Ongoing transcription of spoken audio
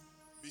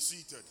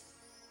seated.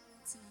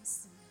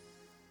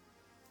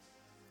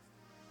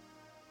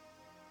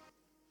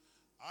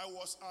 I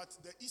was at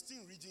the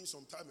Eastern region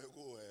some time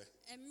ago.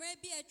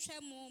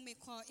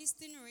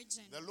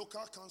 The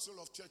local council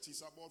of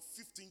churches, about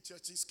 15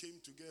 churches came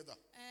together.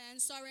 They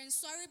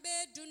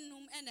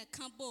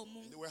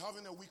were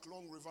having a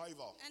week-long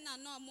revival.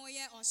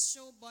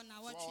 So I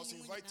was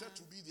invited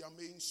to be their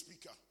main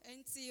speaker.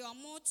 In fact,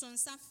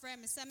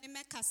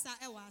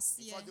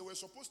 they were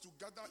supposed to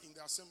gather in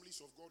the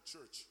Assemblies of God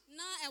Church.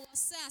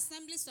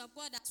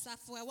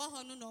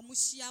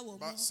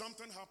 But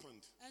something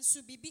happened.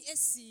 So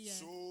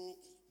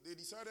they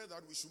decided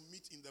that we should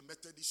meet in the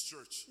Methodist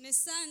Church. And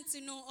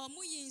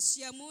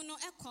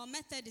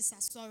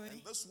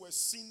those were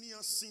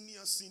senior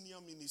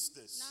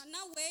ministers.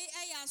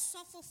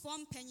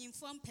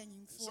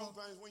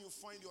 Sometimes when you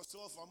find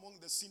yourself among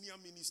the senior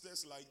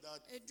ministers like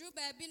that, people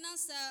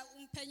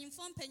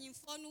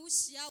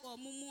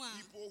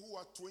who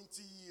are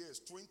 20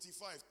 years,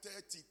 25,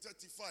 30,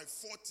 35,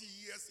 40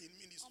 years in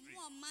ministry,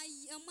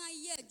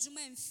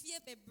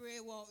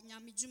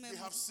 they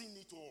have seen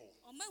it all.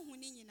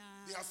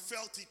 They have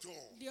felt it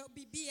all. They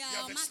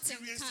have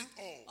experienced it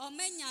all.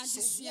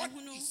 So what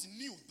is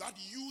new that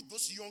you,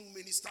 this young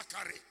minister,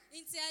 carry?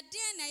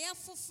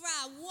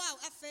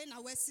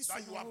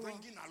 That you are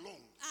bringing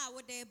along.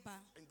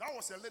 And that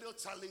was a little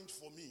challenge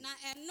for me.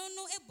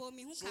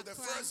 So the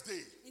first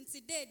day,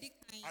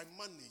 I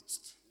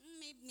managed.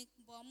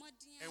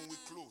 And we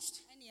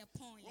closed.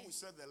 When we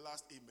said the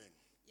last amen,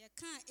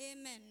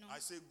 I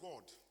say,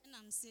 God,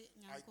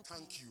 I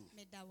thank you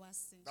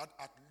that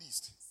at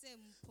least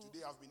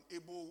today I've been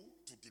able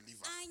to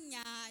deliver.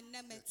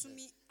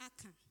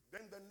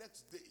 Then the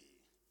next day,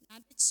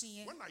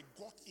 when I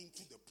got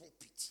into the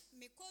pulpit,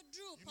 you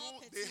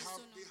know, they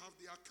have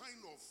their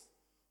kind of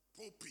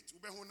pulpit.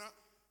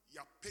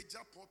 Ya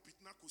peja pulpit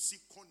na kusi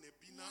kone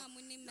bina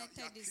ya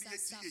create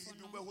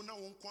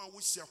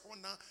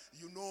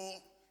you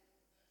know.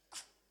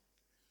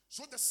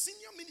 So the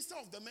senior minister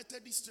of the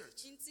Methodist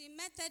Church, he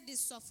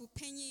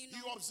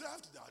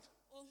observed that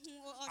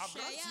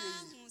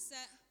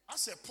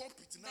as a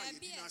pulpit now you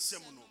didn't say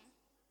no.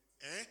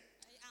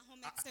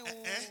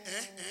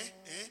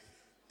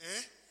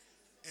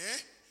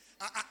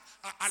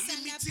 A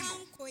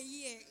limitino.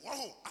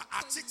 Wow,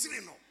 a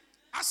titrino.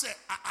 As a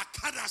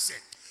kadase.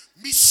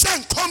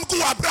 Mishen come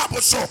go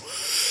abrabo so.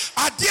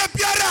 Adie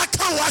biara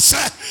kan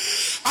wase.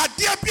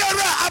 Adie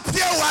biara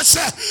apia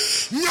wase.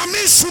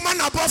 Nyame suma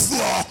na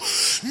bofuo.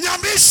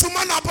 Nyame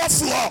suma na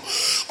bofuo.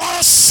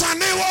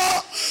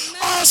 Osanewo.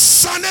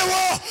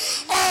 Osanewo.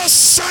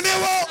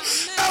 Osanewo.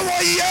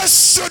 Ewo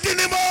Yesu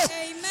dinimo.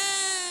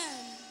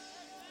 Amen.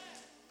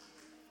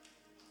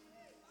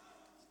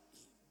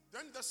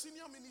 Then the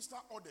senior minister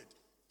ordered.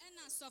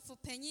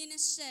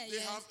 They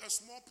have a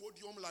small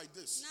podium like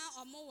this. He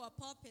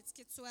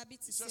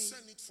said,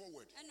 send it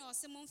forward.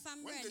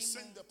 When they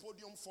send the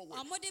podium forward,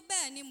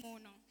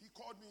 he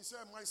called me and said,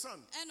 my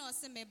son,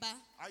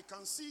 I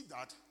can see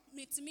that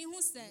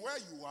where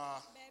you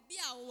are, you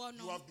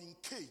have been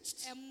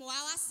caged. You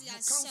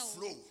can't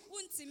flow.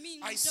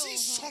 I see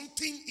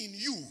something in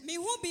you,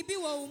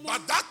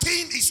 but that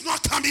thing is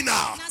not coming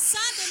out.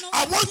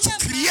 I want to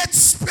create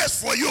space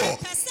for you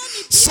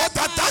so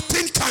that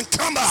thing can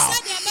come out.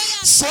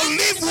 So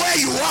leave where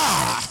you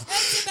are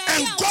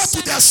and go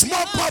to the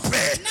small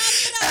puppet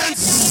and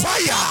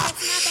fire.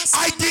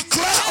 I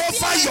declare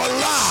over your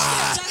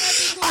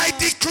life. I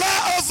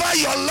declare over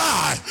your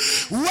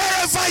life,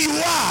 wherever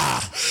you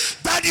are,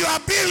 that you are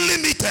being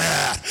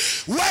limited.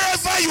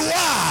 Wherever you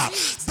are,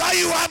 that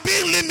you are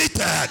being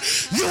limited.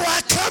 You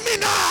are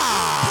coming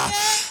up.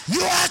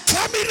 You are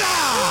coming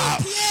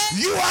up.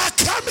 You are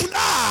coming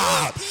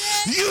up.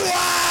 You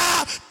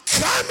are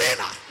coming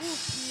up.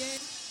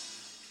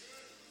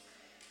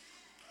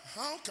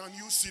 How can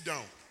you sit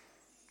down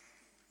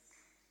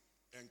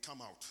and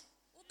come out?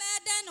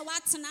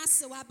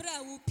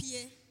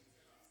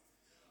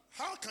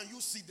 How can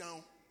you sit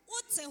down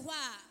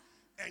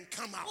and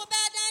come out?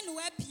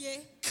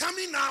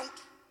 Coming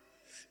out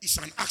is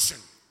an action.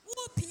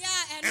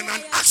 And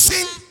an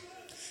action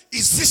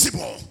is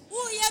visible.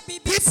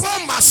 People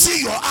must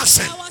see your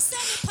action.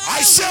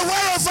 I say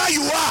wherever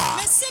you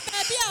are,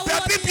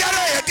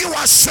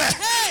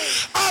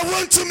 I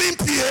want to mean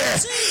Pierre.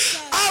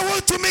 I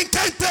want to mean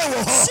Kente.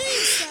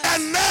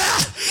 And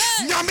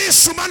Nyami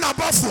Sumana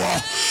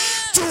Bafo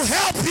to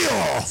help you.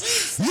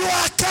 You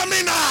are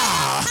coming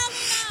out.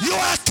 You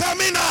are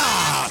coming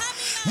out.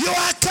 You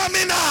are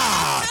coming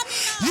out.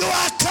 You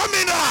are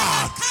coming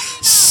out.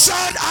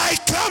 Shout, I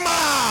come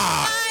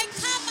out.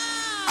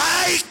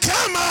 I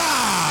come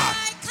out.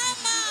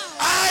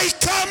 I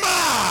come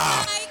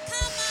out.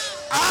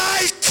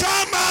 I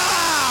come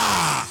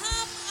out.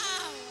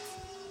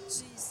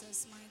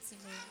 Jesus' mighty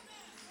name.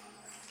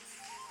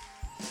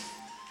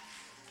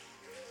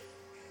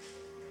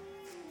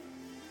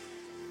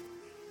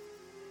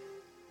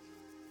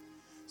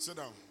 Sit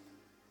down.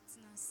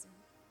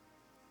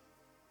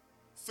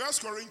 1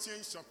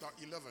 Corinthians chapter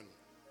 11.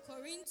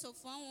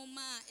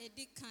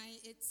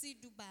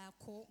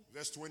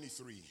 Verse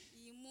 23.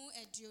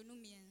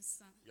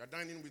 You are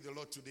dining with the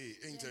Lord today,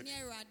 ain't it?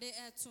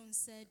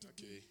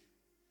 Okay.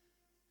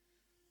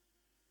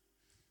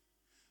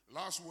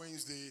 Last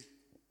Wednesday,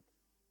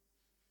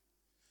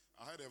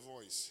 I heard a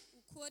voice.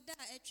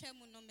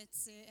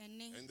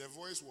 And the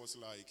voice was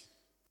like,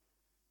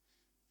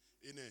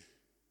 in a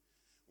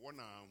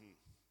one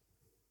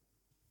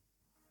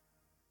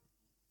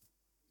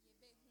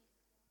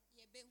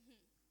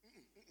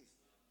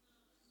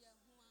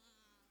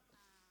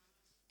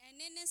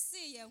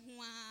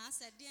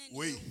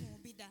wait,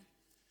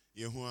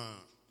 Yehua.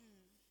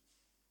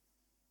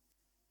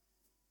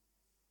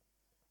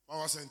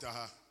 Power center,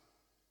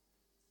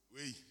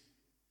 wait,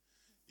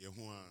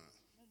 Yehua.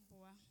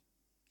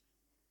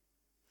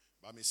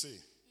 But me say,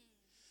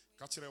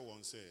 catch it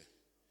one say,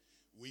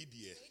 we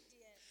dear,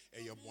 a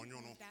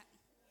yabono.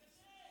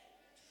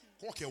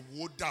 Cock a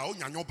wood down,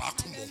 your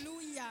back.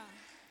 Hallelujah.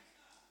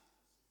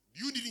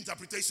 You need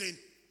interpretation.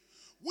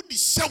 Would the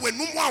show when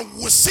no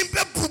one was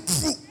simply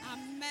proof?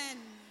 Amen.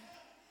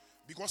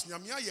 Because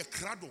Nyamia ye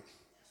crado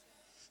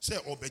say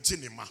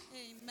obejenema.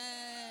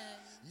 Amen.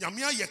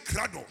 Nyamia ye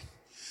crado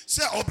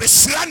say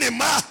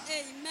obesranema.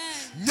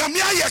 Amen.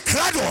 Nyamia ye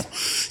crado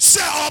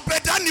say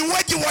obedani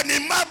wedi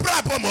wonema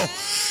brabomo.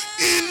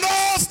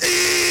 Enough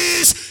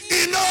is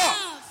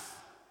enough.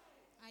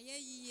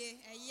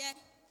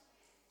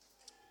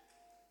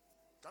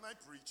 Can I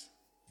preach?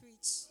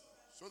 Preach.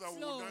 So that we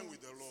will dine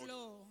with the Lord.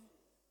 Flow.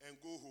 And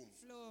go home.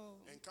 Flow.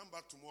 And come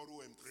back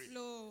tomorrow and pray.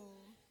 Flow.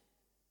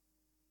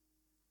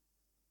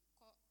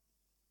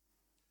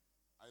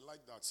 I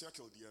like that.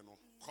 Circle DNA.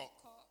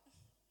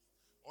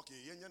 Okay,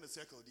 you're the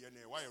circle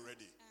DNA. Why are you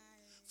ready?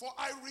 For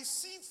I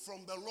received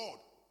from the Lord.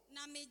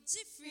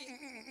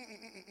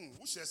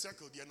 Who shall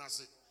circle DNA?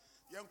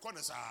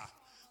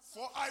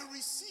 For I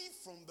received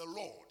from the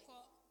Lord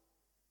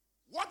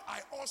what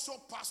I also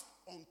passed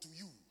on to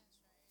you.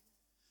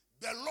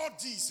 The Lord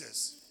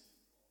Jesus,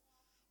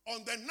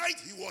 on the night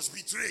he was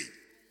betrayed,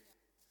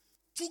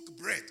 took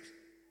bread.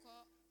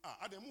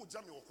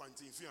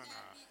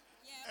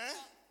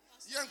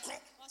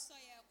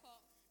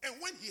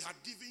 And when he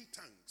had given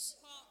thanks,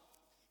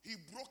 he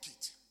broke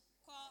it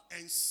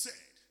and said,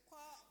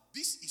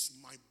 "This is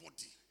my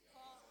body,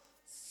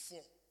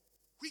 for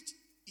which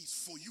is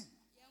for you.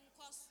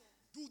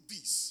 Do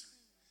this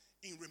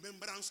in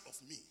remembrance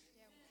of me."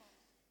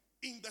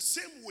 In the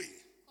same way,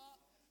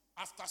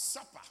 after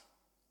supper,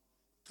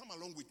 come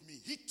along with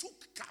me, he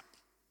took cup,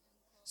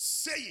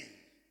 saying,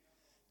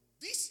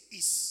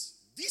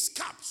 this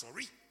cup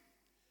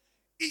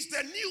is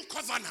the new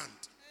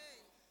covenant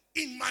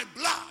in my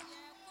blood.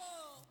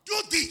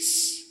 Do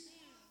this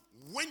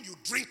when you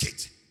drink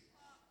it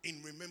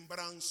in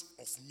remembrance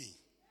of me.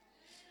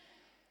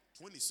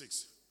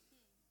 26.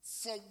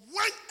 For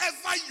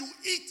whenever you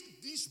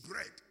eat this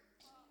bread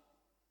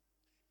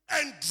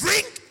and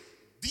drink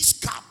this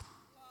cup,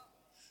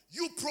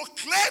 you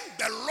proclaim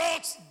the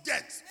Lord's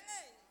death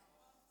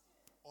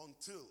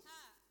until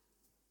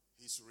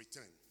his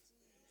return.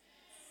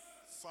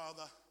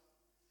 Father,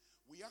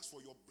 we ask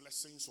for your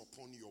blessings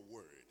upon your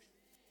word.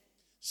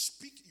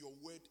 Speak your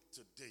word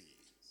today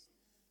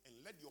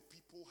and let your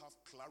people have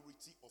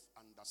clarity of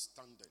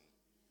understanding.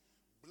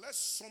 Bless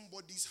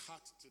somebody's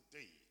heart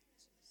today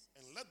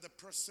and let the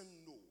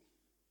person know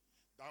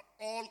that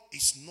all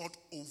is not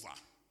over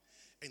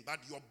and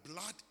that your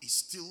blood is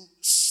still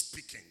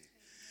speaking.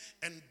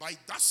 And by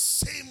that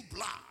same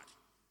blood,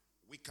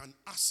 we can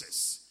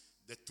access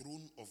the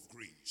throne of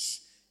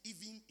grace,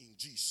 even in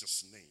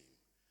Jesus' name.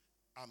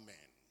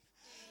 Amen.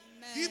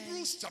 Amen.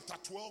 Hebrews chapter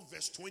 12,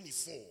 verse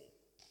 24.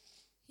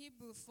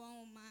 Hebrews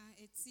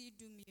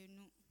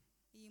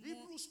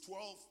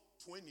 12,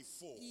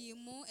 24.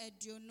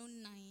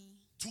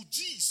 To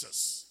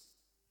Jesus,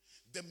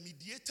 the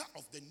mediator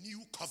of the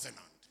new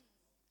covenant,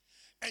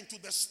 and to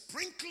the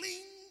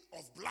sprinkling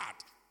of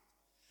blood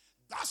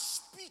that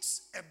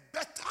speaks a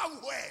better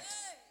word.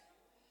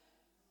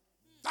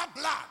 That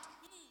blood,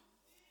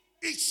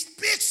 it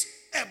speaks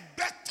a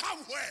better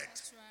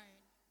word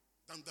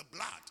than the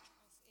blood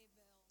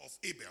of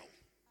Abel.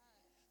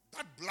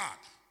 That blood,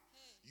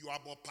 you are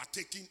about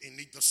partaking in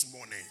it this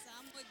morning.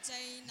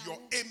 Your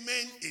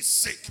amen is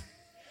sick.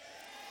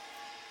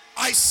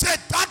 I said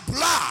that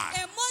blood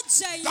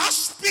that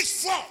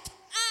speaks forth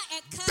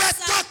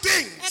better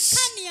things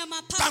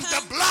than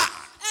the blood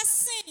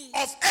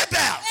of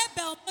Abel.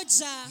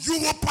 You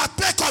will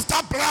partake of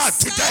that blood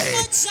today.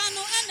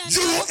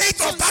 You will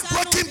eat of that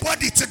broken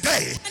body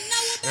today.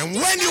 And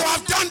when you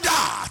have done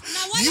that,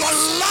 your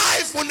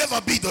life will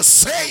never be the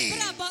same.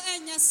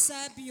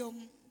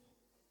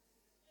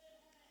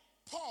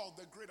 Paul,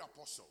 the great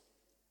apostle,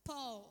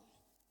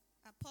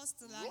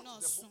 Apostle wrote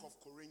the book of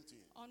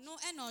Corinthians. In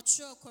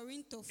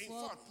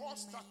fact, Paul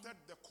started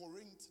the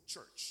Corinth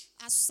church.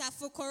 And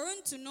the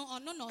Corinth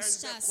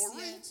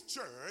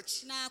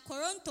church,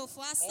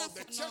 or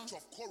the church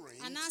of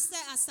Corinth,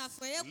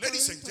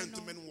 ladies and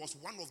gentlemen, was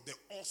one of the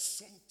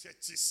awesome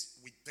churches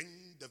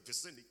within the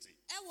vicinity.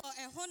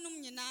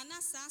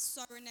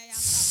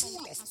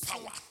 Full of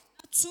power.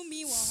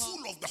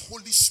 Full of the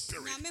Holy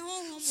Spirit,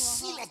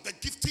 full of the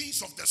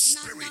giftings of the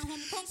Spirit,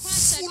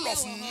 full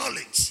of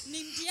knowledge,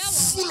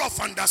 full of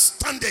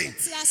understanding,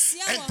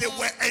 and they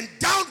were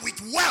endowed with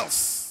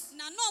wealth.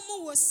 And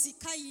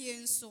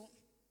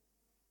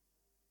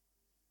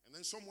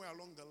then somewhere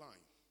along the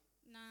line,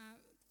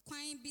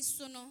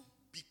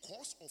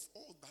 because of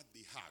all that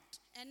they had,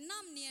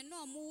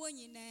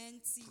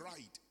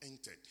 pride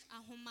entered.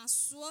 And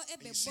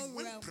you see,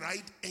 when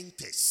pride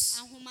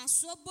enters, you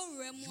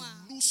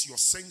lose your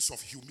sense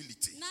of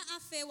humility.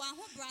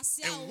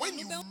 And when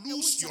you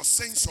lose your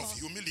sense of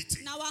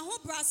humility,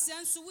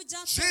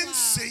 James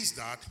says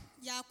that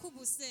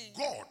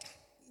God,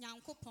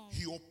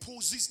 He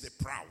opposes the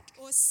proud.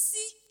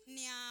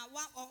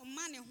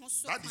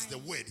 That is the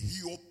word.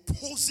 He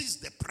opposes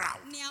the proud.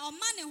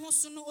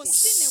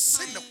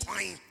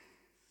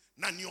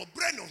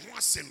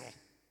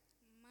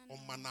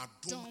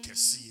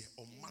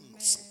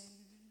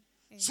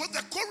 So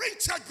the Corinth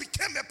church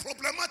became a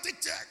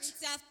problematic church.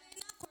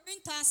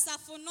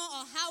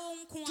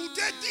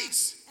 Today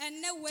this,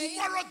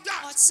 tomorrow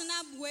that, it's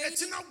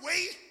in a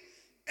way,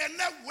 and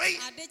that way,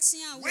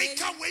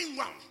 wake up, wait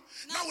one.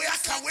 Now we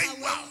are wait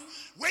wow.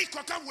 Wake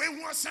up, wait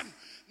one some.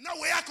 Now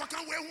we are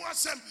cooking, wait one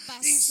some.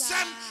 In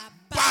some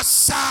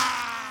basa.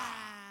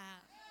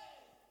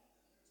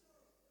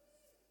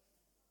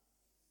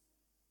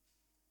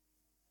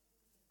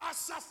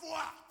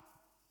 Asafua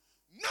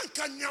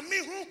nanka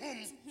nyame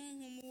honhom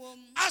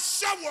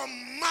ashawo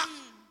ma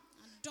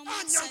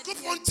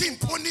anyankopon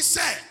timpo ni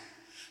se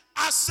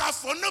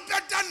asafo no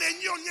beda na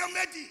enyi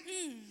onyamedi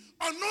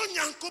ono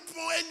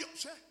nyankopon enyi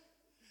hwe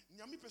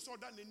nyame pese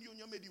oda na enyi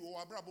onyamedi wo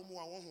abrabo mu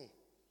awon ho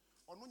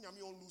ono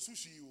nyame on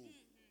lusushi o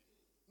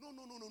no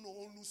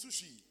on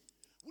lusushi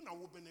una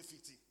wo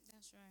benefit.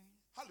 That's right.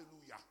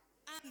 Hallelujah.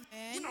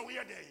 Amen. Una wo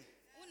ye dey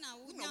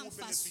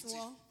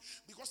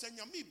because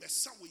enyame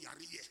besa wo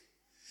yare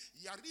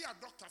a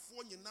doctor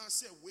for nyina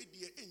say we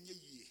de enye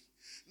yie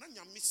na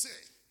nyame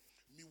say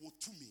mi wo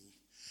tumi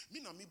mi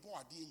na mi bo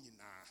ade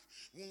nyina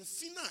won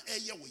fina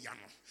eye wo ya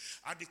no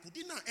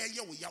adekudi na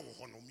eye wo ya wo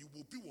ho no mi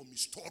wo bi wo mi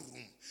store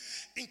room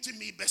inti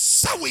mi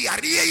besa wo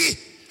yare yi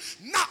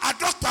na a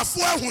doctor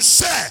for hu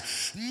say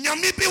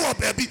nyame bi wo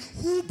baby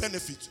who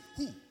benefits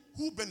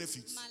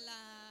Mala.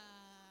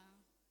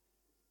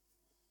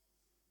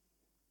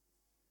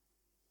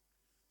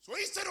 So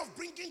instead of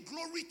bringing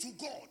glory to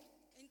God,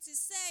 the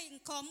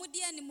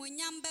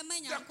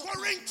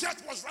Corinth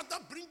church was rather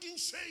bringing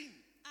shame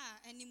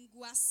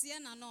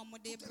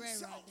to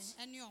themselves.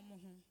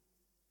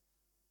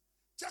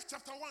 Check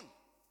chapter 1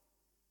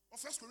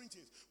 of 1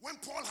 Corinthians. When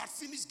Paul had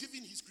finished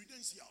giving his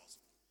credentials,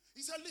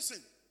 he said,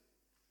 listen,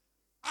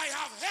 I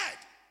have heard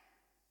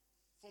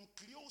from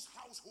Cleo's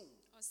household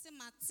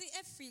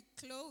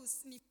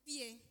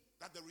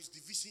that there is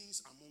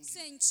divisions among you.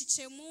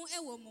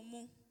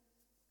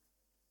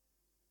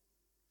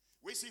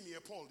 We see me a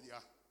Paul there.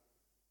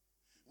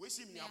 We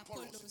see me a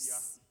Apollos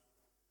there.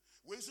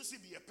 We see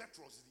me a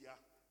Petros there.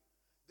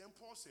 Then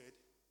Paul said,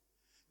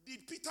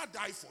 did Peter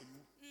die for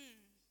you?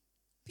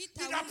 Did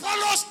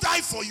Apollos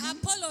die for you?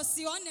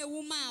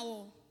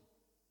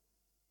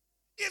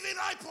 Even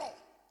I, Paul.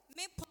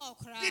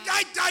 Did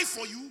I die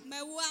for you?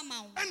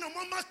 And no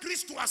mama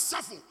Christ was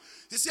suffer.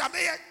 They say,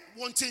 I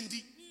want to.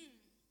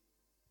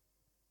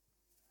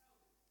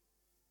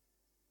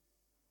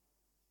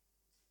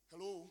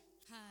 Hello.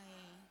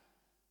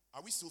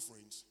 Are we still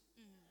friends?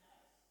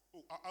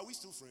 Oh, are we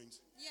still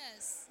friends?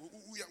 Yes.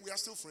 We are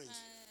still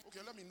friends.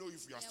 Okay, let me know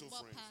if we are still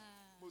friends.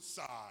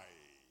 Mosai.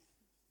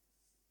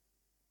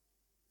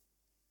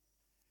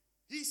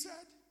 He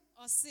said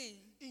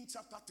in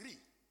chapter 3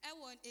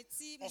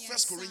 of 1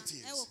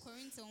 Corinthians,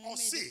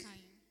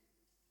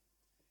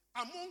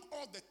 among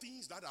all the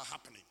things that are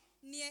happening,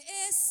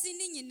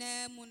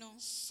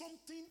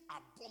 something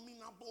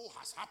abominable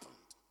has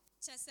happened.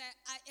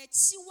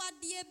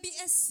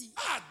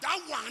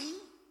 That one,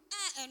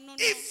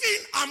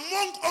 even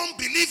among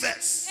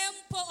unbelievers.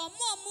 1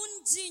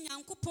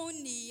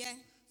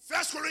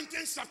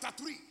 Corinthians chapter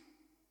 3.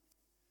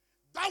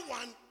 That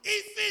one,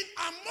 even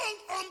among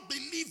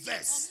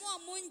unbelievers.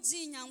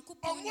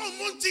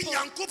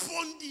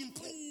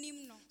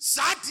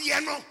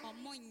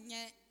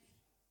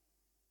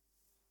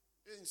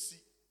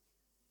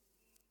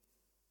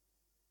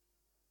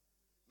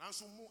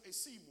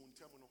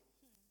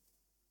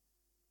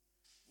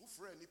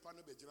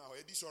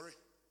 Sorry.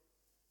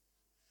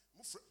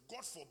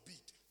 God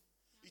forbid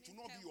it will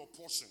not be your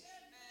portion.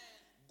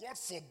 God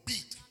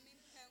forbid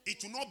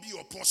it will not be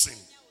your portion.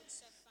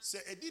 Say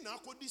edina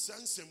akodi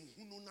sansem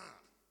hunu na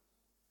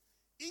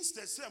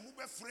instead say mu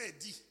be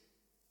fredi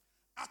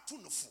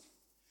atunofo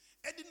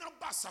edina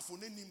basafo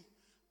nanim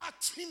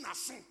Atina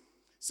so.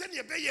 Send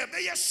ye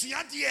be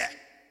sua de.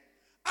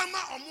 Ama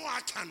omo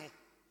aka no.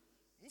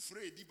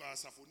 Mufre edi ba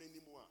asafo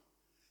n'animu a.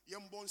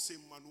 Yembon se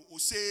manu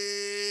ose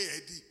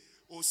edi.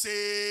 Ose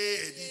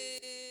edi.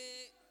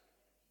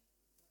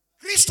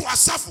 Christo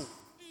asafo.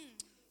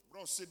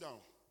 Bro, sit down.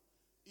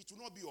 It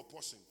will not be your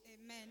portion.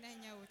 Amen.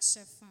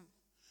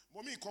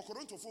 Mommy,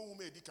 Kokoronto for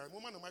woman edika.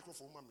 Mama na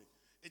microphone mama.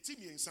 Eti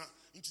mi ensa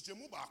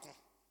ntutemu baako.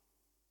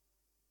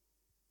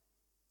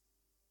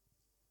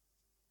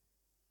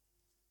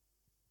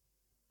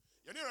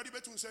 You're not ready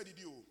to say the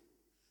deal.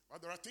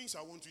 But there are things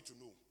I want you to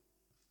know.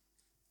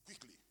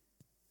 Quickly.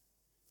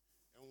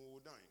 And we will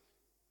dine.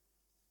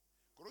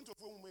 Koronto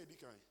for woman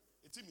edika.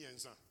 Eti mi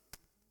ensa.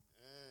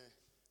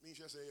 Me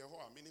shall say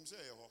yeho. Me nim say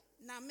yeho.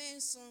 Na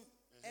menso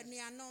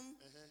enuanom.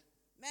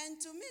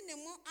 Mentumi ne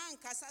mu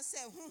ankasa se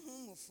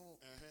huhumufo.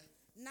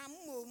 Na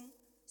mmom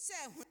se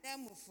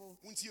hunamufo.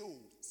 Muntie o.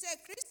 Se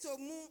Kristo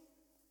mu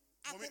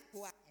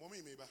akokoa.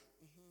 Mommy meba.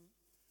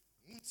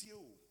 Muntie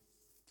o.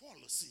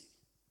 Paul say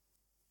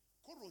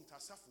Corinth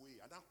asafo e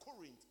ada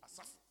Corinth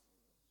asafo.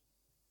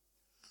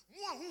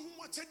 Mu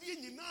ahuhum atade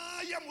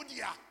nyina ya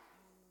modia.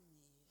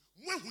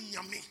 Mu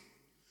ahunyame.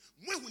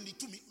 Mu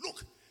ahunitumi.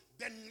 Look,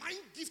 the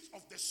 9 gifts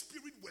of the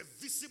Spirit were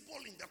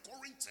visible in the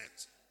Corinth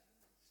church.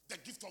 The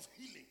gift of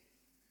healing,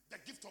 the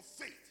gift of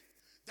faith,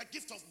 the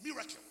gift of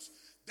miracles,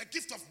 the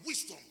gift of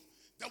wisdom,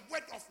 the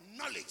word of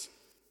knowledge.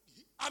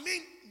 I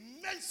mean,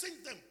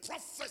 mention them,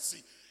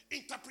 prophecy,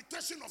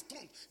 interpretation of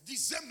tongues,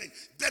 discernment,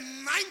 the 9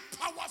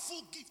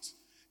 powerful gifts.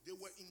 They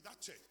were in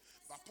that church.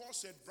 But Paul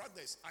said,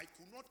 brothers, I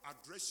could not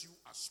address you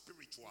as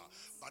spiritual,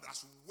 but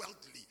as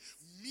worldly,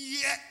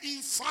 mere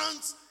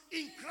infants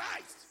in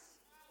Christ.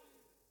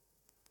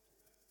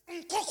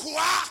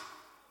 Nkokwa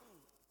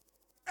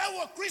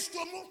ewo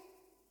Kristo mu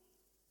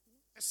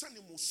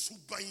esane mo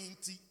suban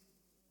nti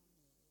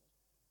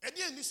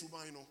edi ani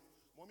suban no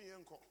mommy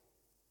yenko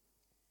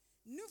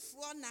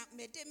nufuo na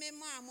mede me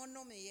ma mo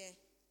no meye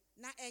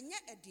na enye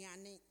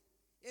aduane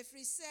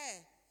efri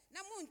se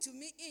na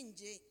muntumi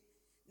inje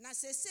na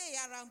sese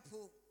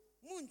yarampo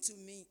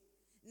muntumi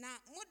na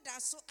muda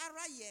so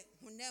ara ye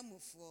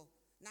hunamufuo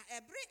na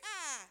ebre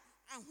a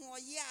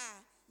ahoye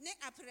a ne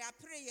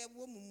apre ye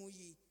wo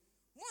mumuyi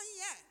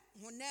monye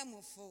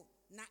hunamufo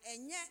na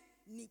enye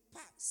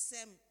nipa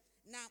sem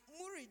na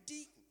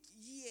muridi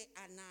yie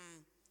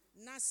ana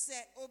na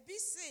se obi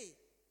se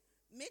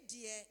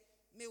medie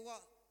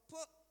mewo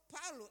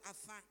Paulo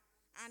afa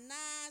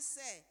ana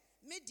se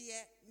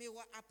medie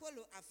mewo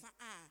Apollo afa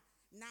a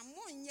na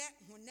monye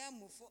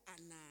hunamufo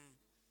ana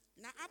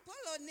na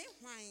Apollo ne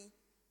hwan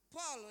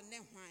Paul ne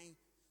hwan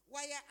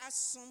waya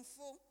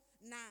asomfo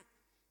na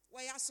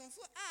waya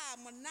asomfo a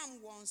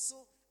monam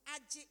wonso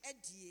age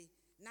adie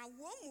na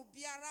wo mu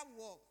biara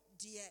wo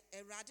de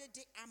Erade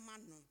de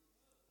amano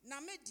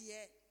na me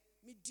de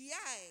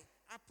meduae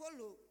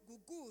Apollo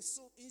gugu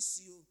so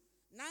nsuo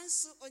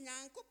nanso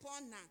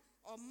onyankopon na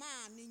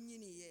oma ne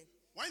nyiniye.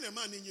 Why na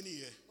man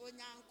nyiniye?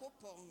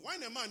 Onyankopon. Why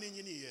na man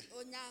nyiniye?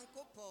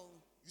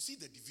 Onyankopon. You see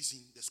the division,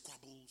 the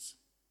squabbles.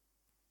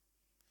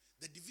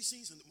 The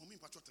divisions and the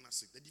moment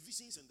patriotic, the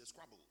divisions and the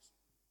squabbles.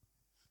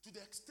 To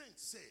the extent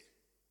say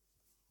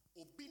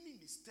obini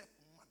ni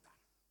stepmother.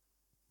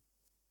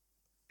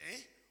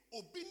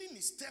 Obini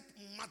ni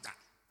stepmother.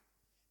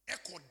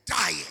 Eko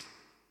die.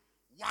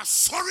 Was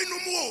sorry no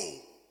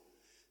more.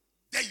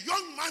 The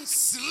young man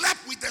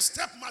slept with the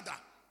stepmother.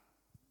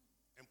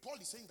 And Paul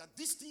is saying that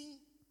this thing,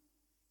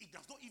 it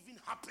does not even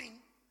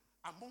happen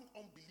among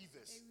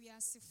unbelievers.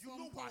 You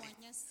know why?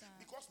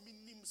 Because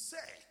minim say,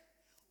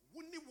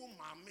 wuni wo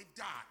mame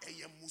da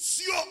eye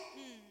musio.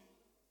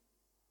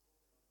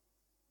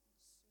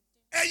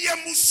 Eye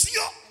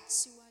musio.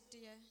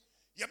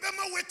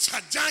 Yebema we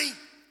chajan.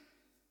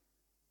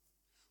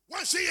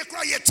 One say ye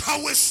cry ye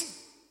tawesu.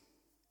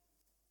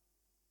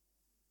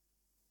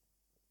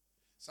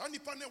 Sa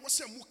nipa ne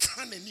wose mu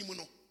kan anim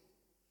no.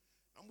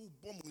 Amu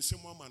bom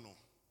nsem ama no.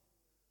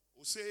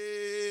 O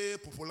say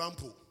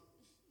popolampo.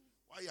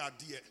 Why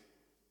adie?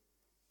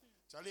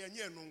 Chale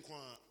enye no nko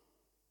a.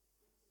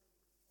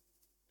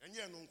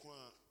 Enye no nko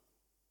a.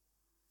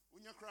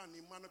 Unya kra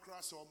ni man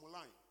kra so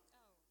online.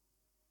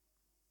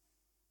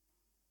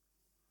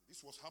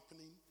 This was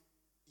happening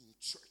in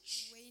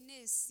church.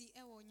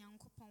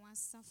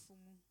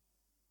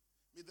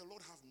 May the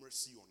Lord have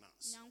mercy on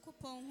us.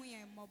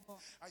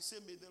 I say,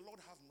 may the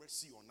Lord have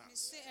mercy on us.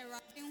 So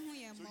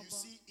you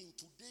see, in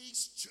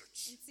today's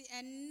church,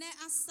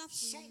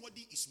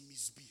 somebody is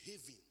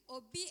misbehaving.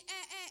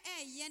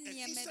 And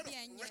instead of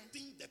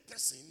correcting the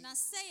person, I'm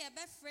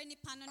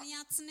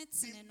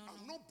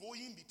not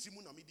boying the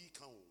Timun Amidi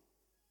Kao.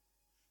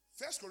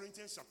 1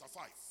 Corinthians chapter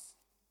 5.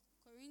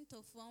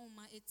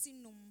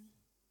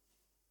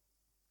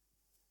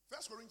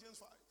 1 Corinthians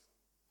 5.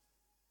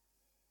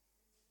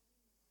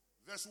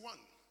 Verse 1.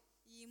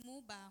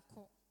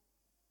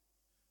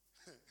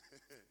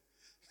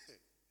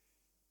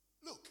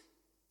 Look,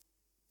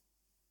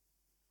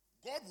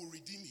 God will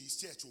redeem his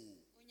church.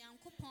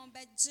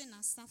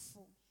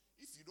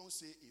 If you don't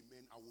say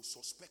amen, I will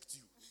suspect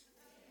you.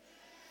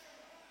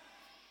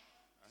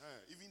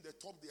 Even the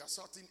top, they are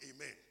shouting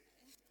amen.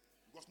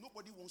 Because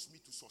nobody wants me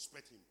to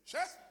suspect him.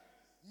 Sure?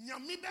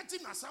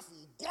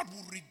 God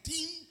will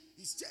redeem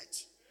his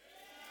church.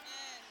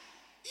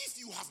 If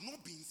you have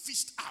not been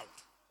fished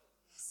out,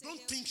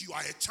 don't think you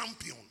are a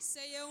champion.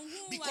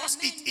 Because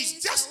it is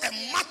just a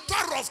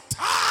matter of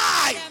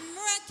time.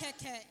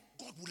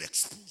 God will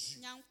expose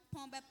you.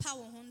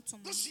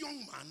 This young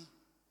man,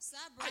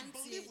 I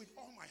believe with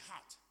all my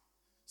heart.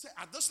 Say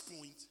at this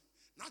point,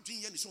 now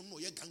doing any so no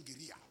ye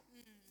gangeria.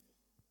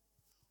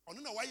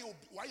 Onuna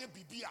why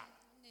bibia.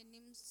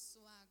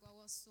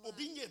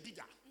 Obinye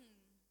bida.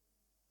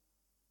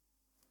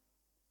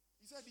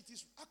 He said it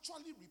is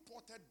actually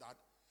reported that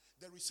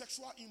there is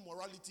sexual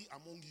immorality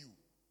among you.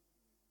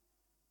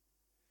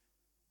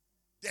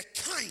 The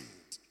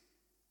kind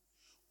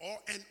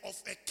and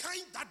of a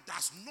kind that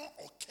does not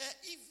occur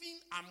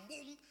even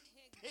among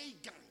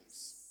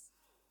pagans.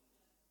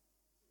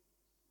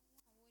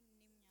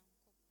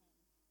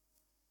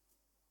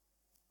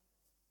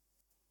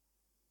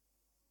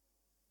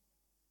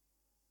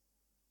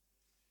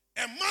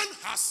 A man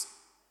has,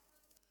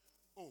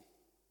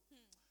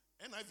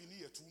 NIV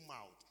need a two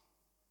mouth.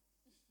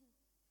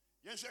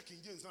 Yes,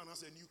 King James now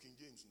say New King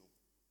James no.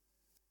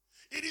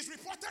 It is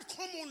reported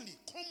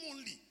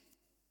commonly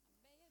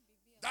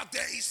that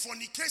there is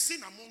fornication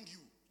among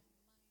you,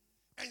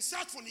 and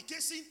such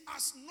fornication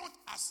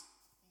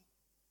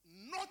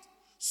not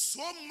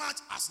so much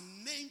as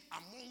named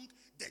among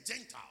the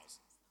Gentiles,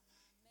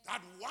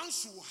 that one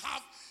should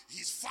have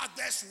his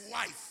father's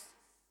wife.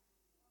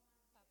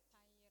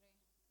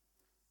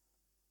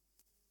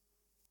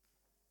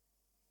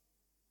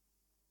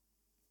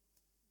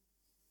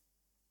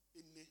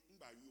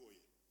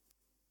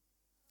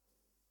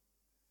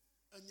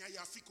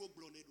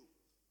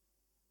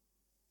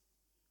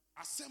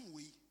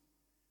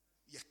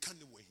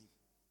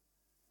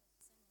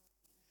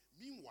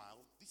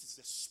 Meanwhile, this is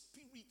a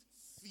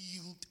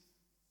spirit-filled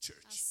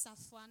church.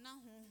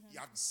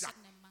 Yada.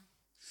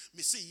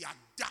 Me say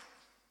yada.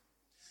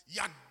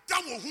 Yada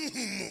wo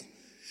huhumu.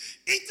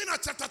 Intina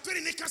chapter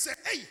 20 ne can say,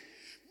 hey,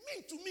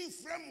 mean to me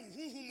frem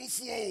huhumu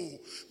fo.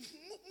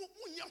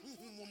 Munya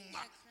huhumu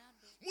ma.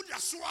 Muda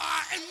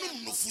swa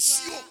enum no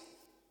fusio.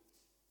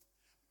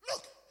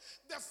 Look,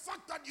 the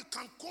fact that you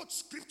can quote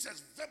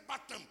scriptures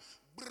verbatim,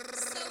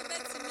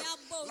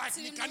 like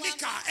Nika,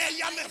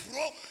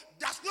 bro,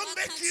 does not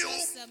make you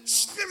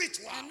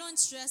spiritual.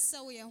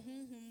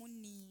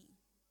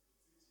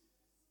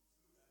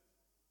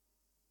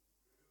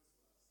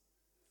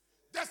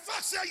 The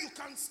fact that you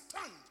can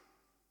stand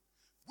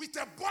with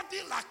a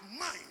body like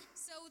mine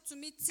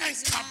and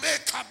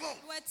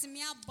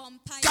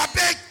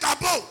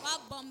kabo,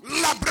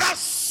 labra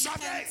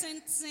shabe,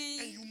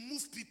 and you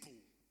move people.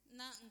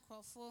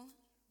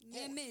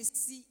 God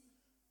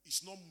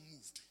is not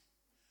moved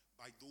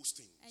by those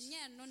things.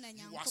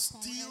 You are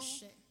still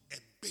a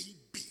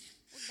baby.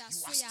 You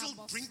are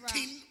still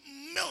drinking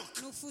milk.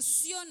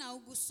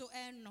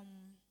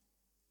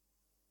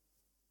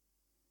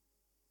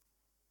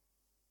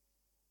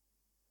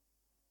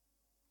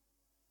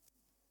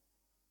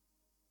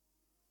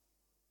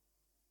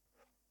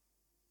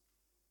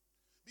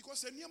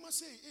 Because the Niama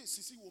say, "Eh,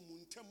 sisi wo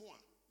muntemwa."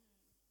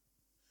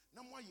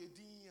 Na mo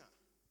ayedin a.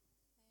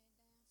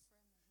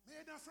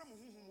 Me da from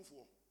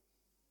huhumufo.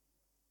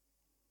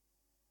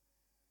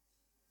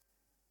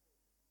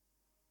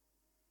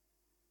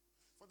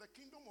 For the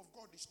kingdom of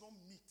God is not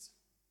meat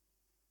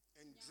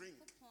and drink.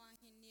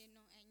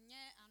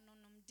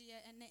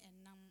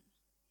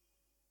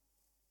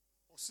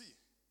 Or see,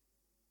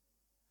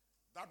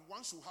 that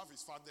one should have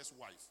his father's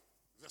wife.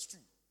 Verse 2.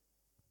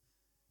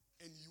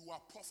 And you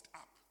are puffed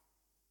up.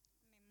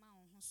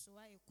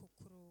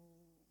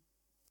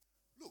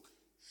 Look,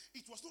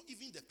 it was not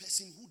even the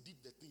person who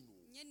did the thing.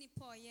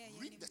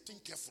 Read the thing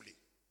carefully.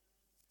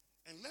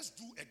 And let's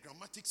do a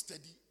grammatic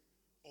study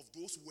of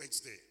those words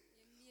there.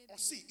 Or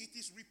see, it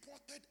is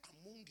reported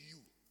among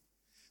you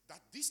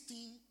that this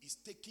thing is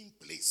taking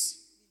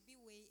place.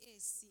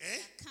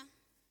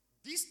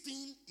 This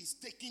thing is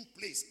taking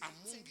place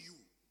among you.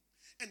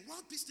 And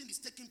while this thing is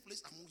taking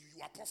place among you,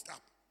 you are puffed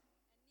up.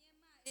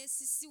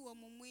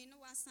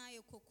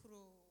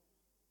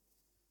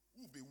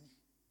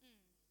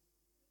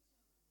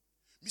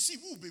 Misi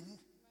wu be wu.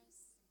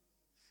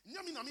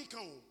 Nyami na mi kan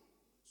o.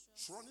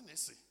 Shroni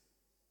nese.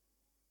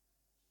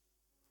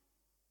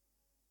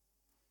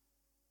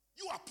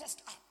 You are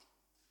puffed up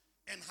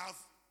and have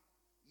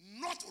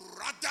not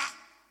rather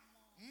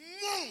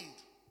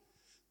mourned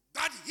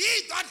that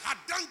he that had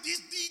done this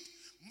deed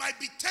might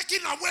be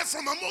taken away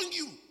from among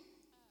you.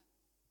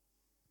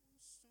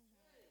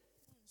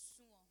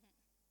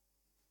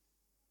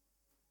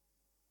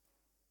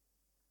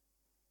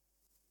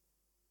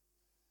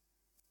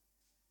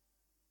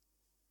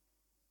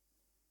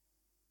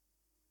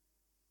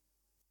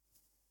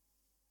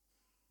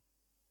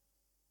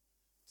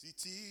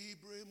 Titi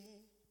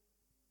bremu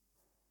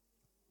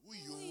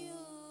uyo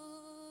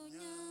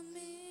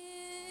nyame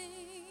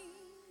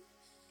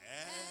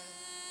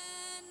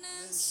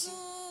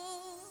eneso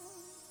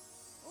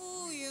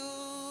uyo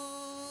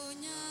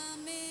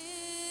nyame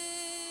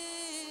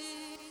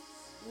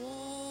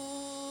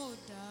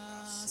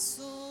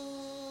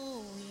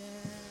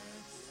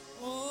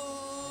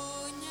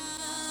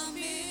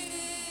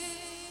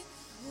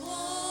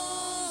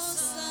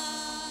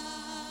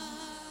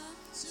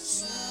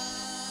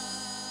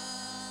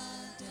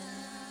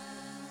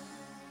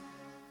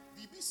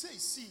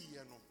say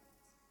you know.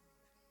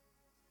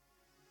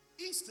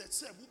 Instead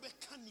say mube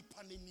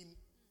kanipa nenim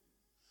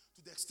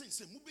to the extent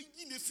say mube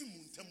yine fi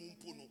muntemu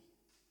mpo no.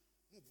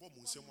 Mu bo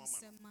munsemu ama.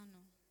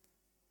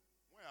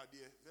 Why are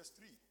there? Verse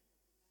 3.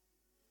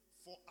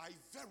 For I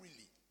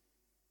verily,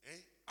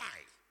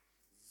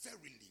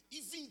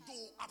 even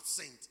though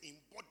absent in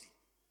body,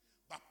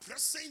 but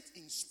present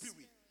in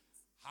spirit,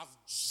 have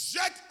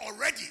judged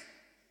already,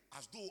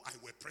 as though I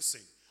were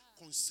present,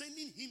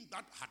 concerning him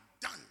that had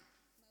done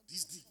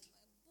this deed.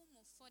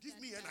 Give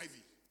me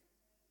NIV.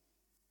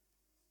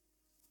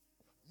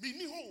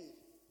 Miniho,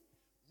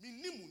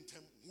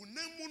 minimuntem,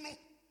 unemuno,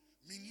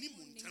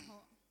 minimuntem.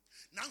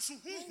 Nansu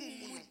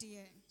humuno,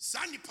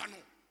 sanipano,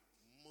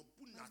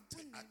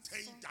 mabunate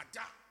attain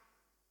dada.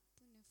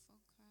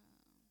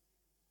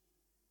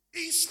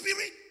 In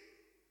spirit,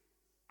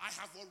 I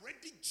have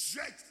already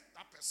judged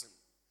that person.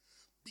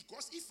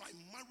 Because if I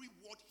marry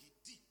what he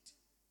did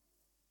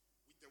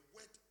with the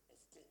word of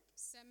God,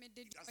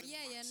 it doesn't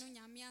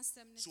match.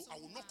 So I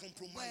will not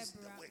compromise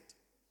the word.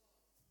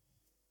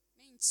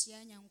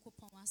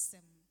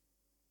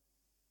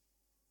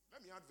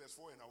 Let me add verse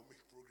 4 and I will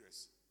make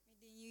progress.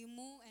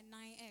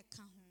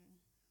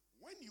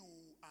 When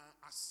you are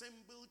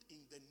assembled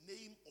in the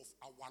name of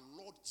our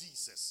Lord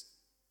Jesus,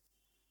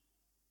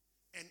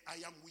 and I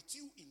am with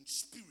you in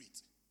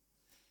spirit,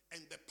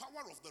 and the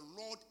power of the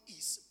Lord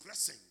is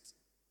present,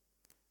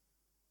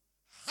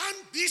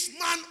 hand this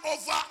man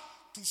over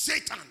to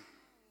Satan.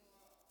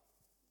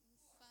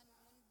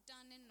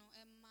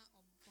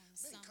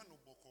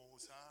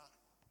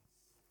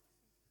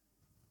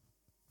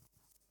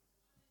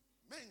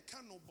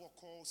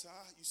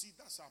 You see,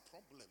 that's our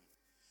problem.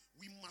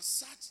 We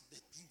massage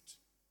the truth.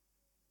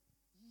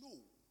 No.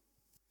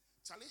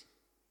 Charlie,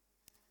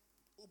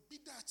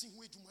 obidati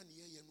we jumani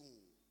ye no.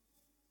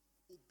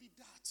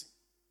 Obidati.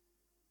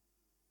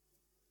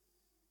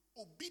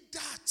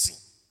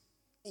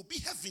 Obi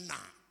heavena.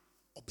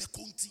 Obe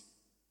konti.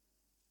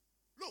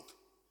 Look,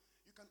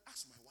 you can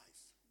ask my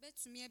wife.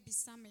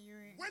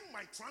 When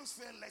my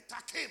transfer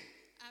letter came,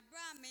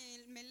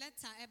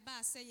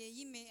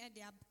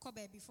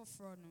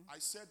 I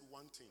said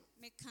one thing.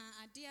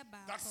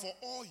 That for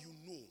all you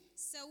know,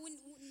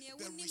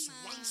 there is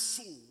one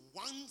soul,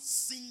 one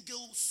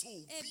single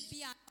soul.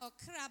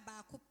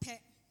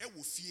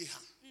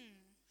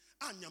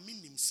 Anya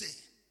minim say,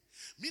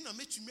 mina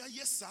metumi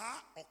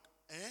ayesa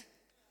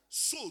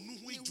so nu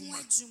hu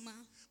ejuma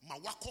ma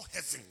wako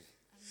heaven.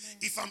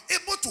 If I'm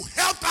able to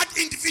help that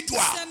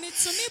individual,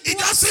 it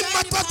doesn't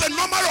matter the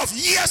number of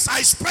years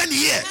I spend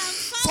here.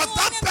 For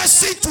that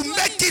person to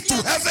make it to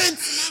heaven,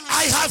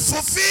 I have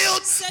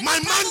fulfilled my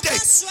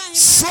mandate.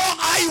 So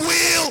I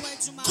will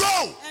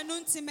go.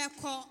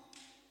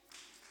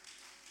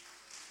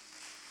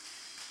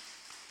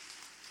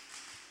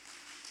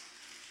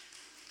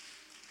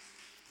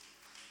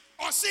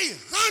 Or see,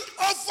 hand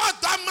over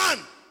that man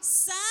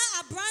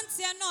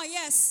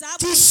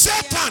to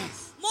Satan,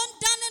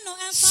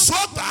 so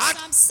that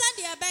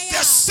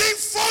the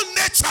sinful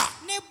nature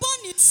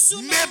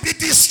may be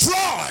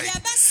destroyed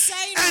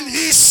and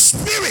his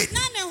spirit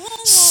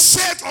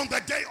saved on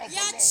the day of the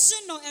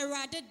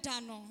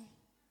Lord.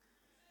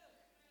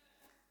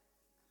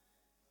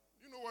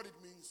 You know what it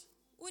means?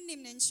 Why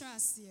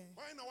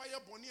now I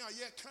boni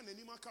aye kan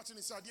anima katin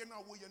is ade na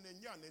wo ye na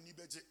nya na ni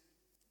beje.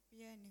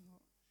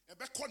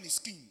 Ebe ko ni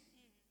skin.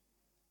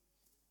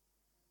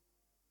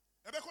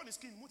 Ebe ko ni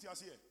skin muti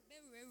ase e.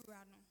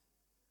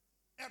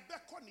 Ebe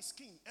ko ni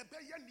skin, ebe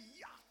ye ni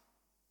ya.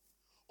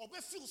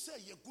 Obe feel say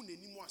ye gu na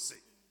nimu ase.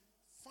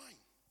 Fine.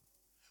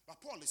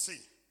 But Paul is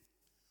saying,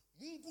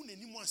 Mungu na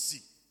nimu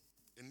ase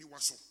eni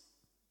waso.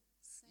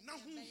 Na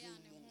hu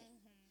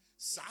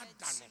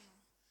sadano.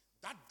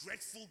 That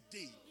dreadful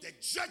day, the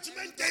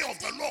judgment day of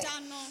the Lord,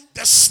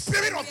 the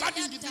spirit of that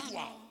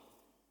individual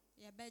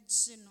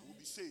will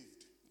be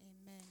saved.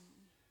 Amen.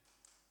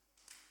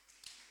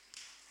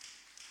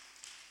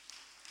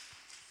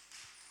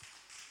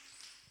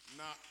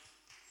 Now,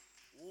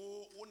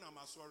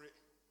 I'm sorry.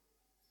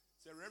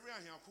 Say,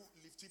 Reverend Yaku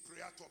lifty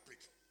prayer topic.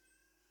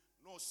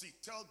 No, see,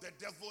 tell the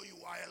devil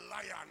you are a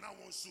liar. Now,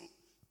 also,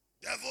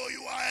 devil,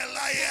 you are a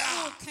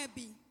liar.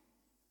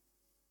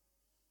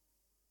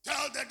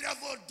 Tell the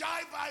devil,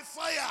 die by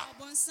fire.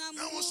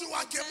 Now, also,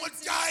 I cannot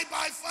die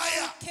by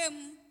fire.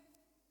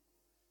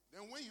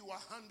 Then, when you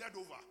are handed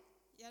over,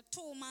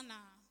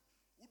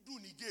 who do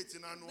negate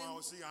in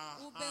our say,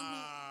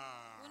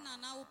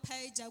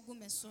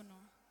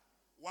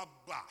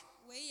 Wabba.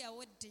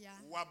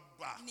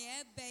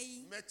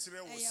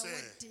 Metre will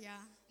say,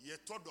 Ye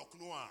todok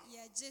noa.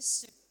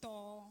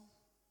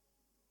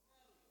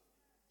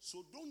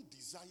 So don't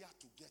desire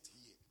to get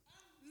here.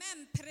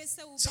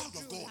 Child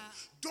of God,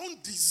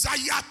 don't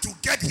desire to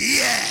get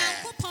here.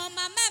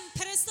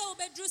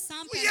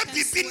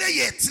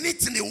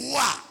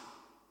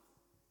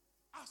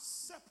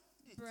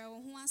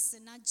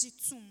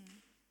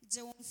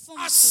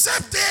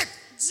 Accept it.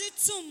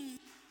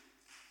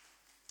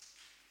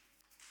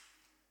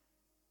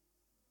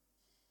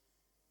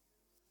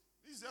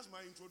 This is just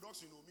my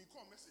introduction. Me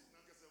call message.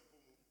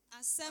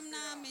 Asem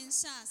na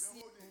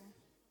menshasi.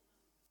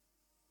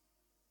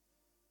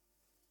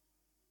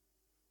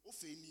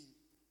 Ofeni.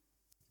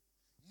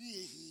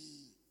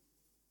 Ni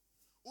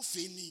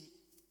Ofeni.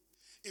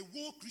 E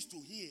wo Christo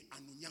here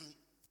anunyang.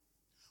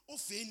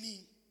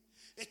 Ofeni.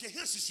 E ke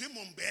hia siswe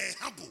mombe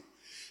habo.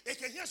 E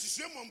ke hia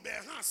siswe mombe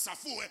ha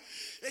safo e.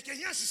 E ke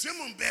hia siswe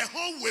mombe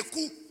ha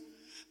weku.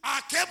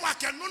 Akeba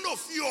ke no no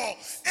fio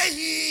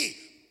ehi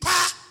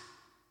pa.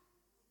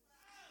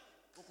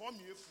 Ko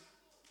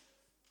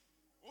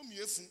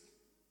miefu.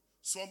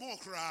 So mo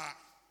kra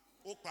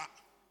opa.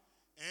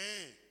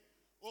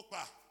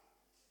 Opa.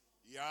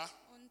 Ya.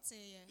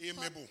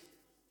 Emebo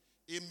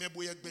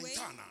ye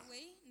bentana.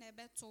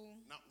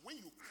 Now when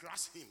you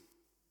crush him,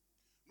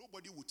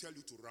 nobody will tell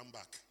you to run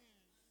back.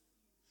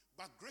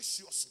 But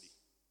graciously,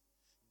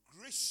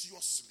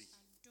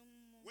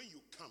 when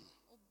you come,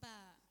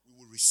 we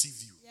will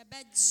receive you.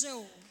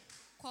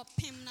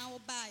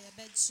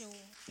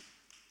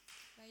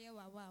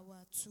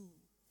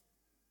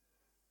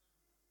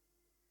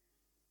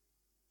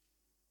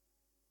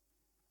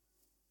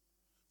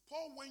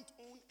 Paul went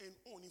on and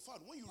on. In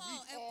fact, when you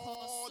read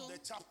all the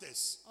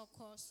chapters,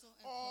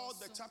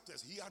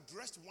 he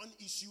addressed one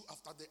issue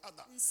after the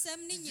other.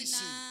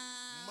 Division,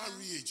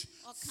 marriage,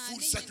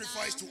 food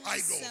sacrifice to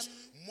idols,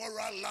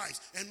 moral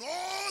lies, and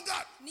all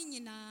that. Then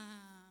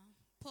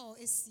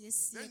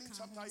in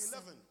chapter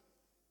 11,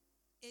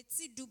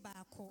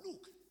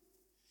 look,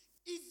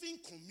 even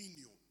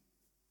communion,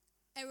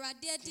 like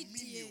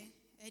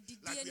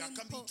we are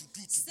coming to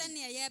do today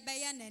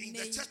in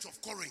the church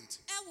of Corinth.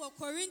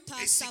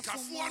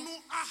 Esikafuano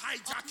a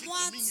hijacking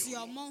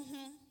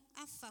communion.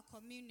 Afa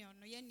communion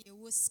no ye ne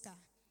ewo ska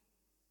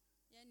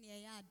ye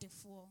ne ya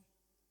adefo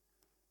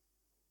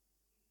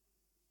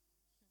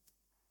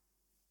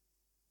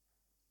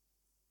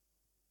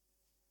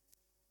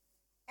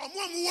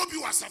omo wo bi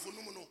wasafo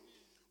no no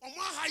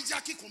omo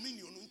hijacking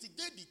communion until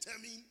they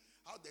determine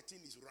how the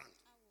thing is run.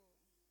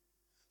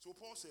 So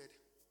Paul said,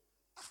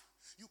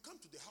 you come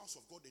to the house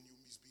of God and you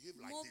misbehave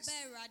like this.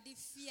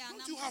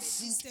 Don't you have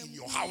food in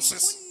your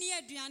houses? So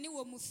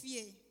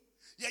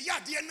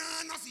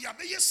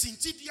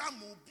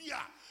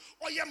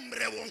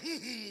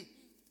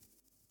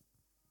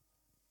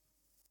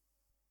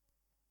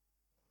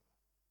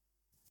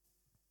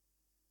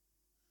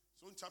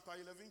in chapter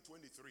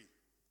 11:23,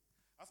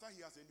 after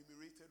he has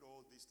enumerated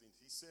all these things,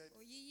 he said,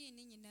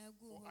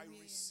 for I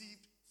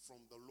received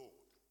from the Lord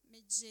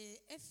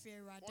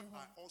what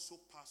I also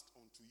passed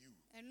on to you.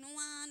 The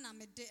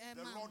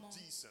Lord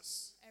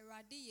Jesus, on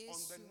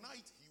the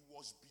night he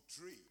was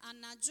betrayed,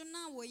 took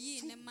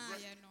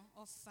bread,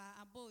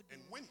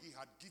 and when he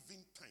had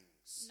given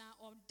thanks,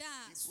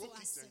 he broke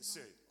it and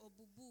said,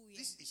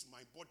 this is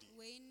my body,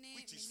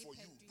 which is for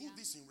you. Do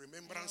this in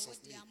remembrance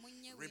of me.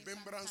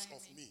 Remembrance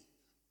of me.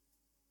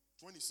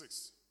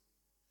 26.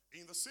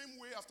 In the same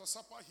way, after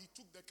supper, he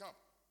took the cup.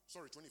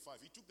 25.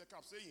 He took the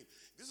cup, saying,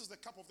 this is the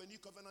cup of the new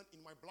covenant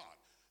in my blood.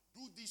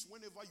 Do this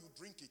whenever you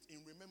drink it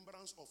in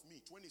remembrance of me.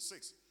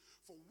 26.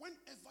 For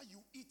whenever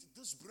you eat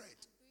this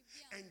bread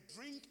and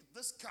drink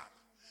this cup,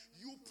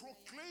 you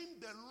proclaim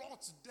the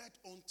Lord's death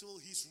until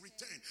his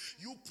return.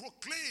 You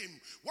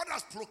proclaim. What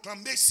does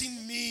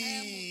proclamation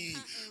mean?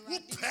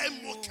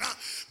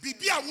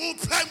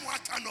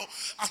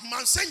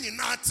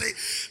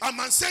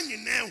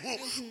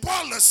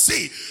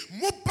 Policy.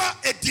 Mupa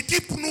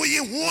edidipnu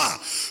yehua.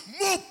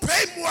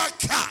 Mupe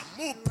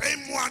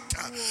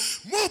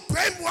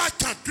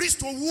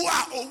Kristo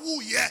wua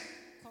owu ye.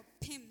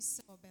 Kopim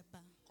se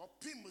obeba.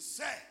 Kopim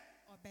se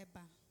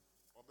obeba.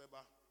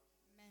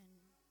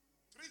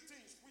 Three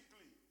things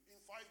quickly in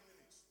 5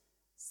 minutes.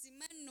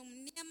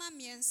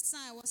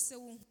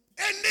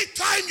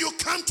 Anytime you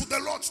come to the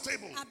Lord's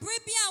table,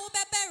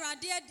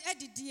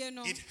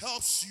 it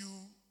helps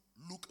you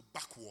look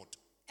backward.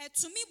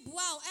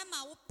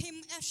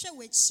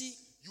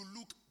 You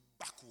look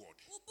backward.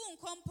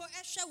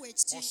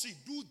 Or see,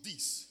 do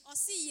this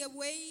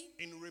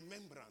in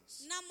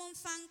remembrance.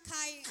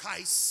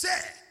 Kai se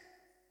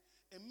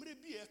emre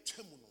bi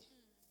etemuno.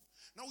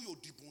 Now you're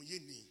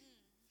dibonyeni.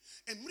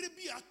 Emre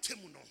bi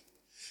atemuno.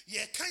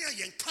 Ye kanya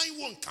yen kan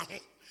won ka ho.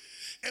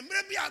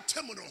 Emre bi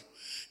atemuno.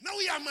 Now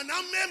we are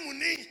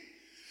manamemuni.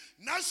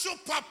 Na so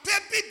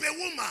papa bi be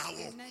wo ma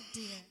wo.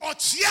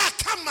 Ochia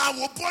kama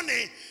wo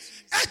bone.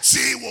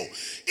 Echi wo.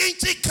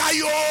 Inti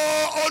kayo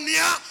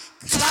onia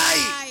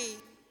kai.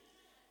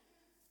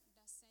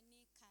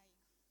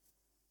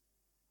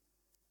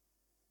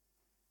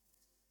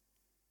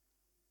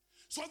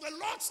 So the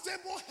Lord's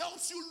table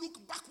helps you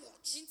look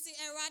backwards.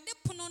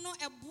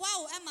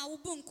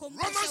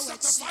 Romans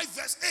chapter 5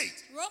 verse 8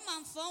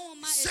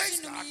 says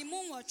that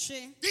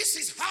this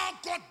is how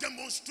God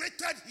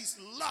demonstrated his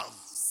love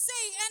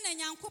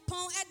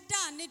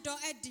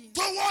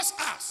towards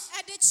us,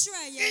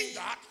 in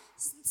that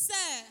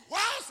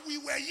whilst we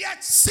were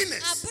yet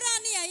sinners,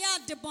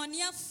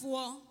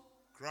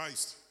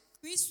 Christ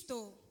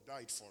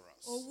died for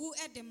us.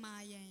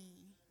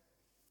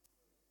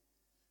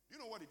 You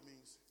know what it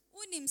means?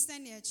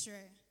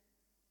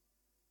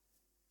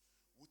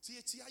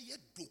 Utieti aye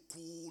doko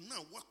na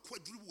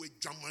wakwadri wo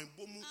adwaman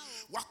bomu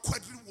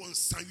wakwadri wo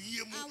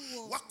nsanwie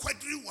mu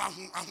wakwadri wo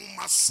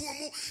ahomaso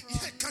mu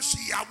ye ka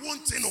hwe ya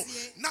wonte no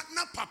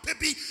na papa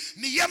bi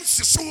ne yam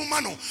hyeso wo ma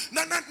no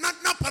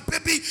na papa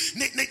bi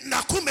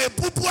na kuma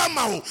ebubu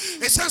ama wo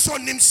esenso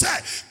nim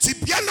se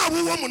tibia na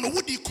wo mu no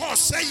wodi ko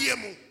seye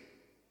mu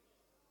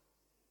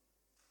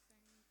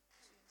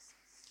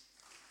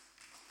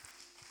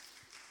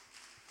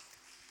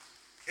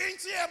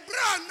enti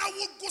ebra na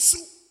wo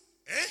gosu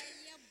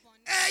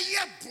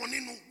eye boni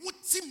no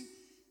wutim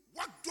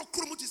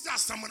wadokro mu tise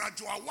asamana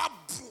jo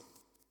awabro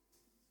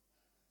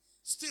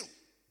still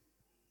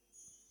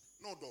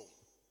no do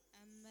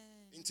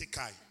amen inti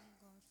kai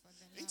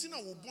inti na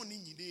wo boni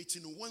nyine echi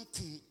no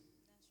wanku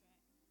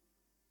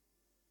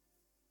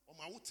o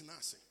ma wutina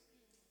ase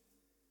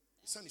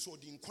sani so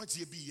di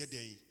nkwagye bi ye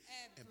den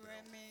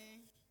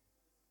ebreme.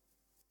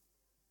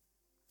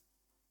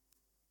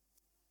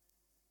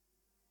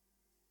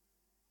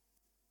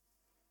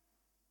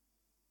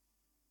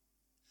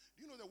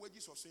 You know the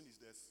wages of sin is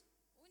death.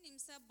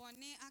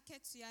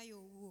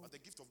 But the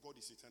gift of God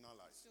is eternal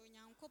life.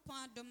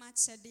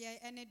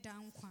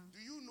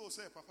 Do you know,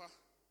 say, Papa,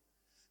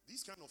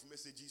 these kind of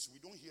messages, we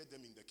don't hear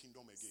them in the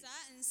kingdom again.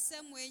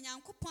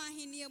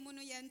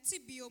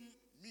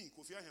 Me,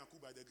 Kofi Ahiaku,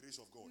 by the grace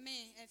of God,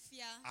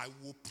 I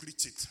will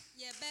preach it.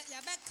 We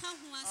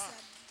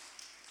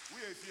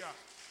are here.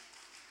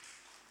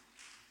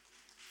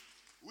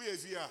 We are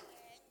here.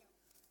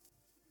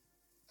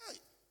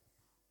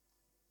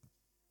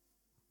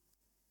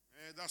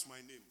 That's my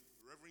name,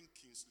 Reverend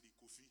Kingsley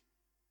Kofi.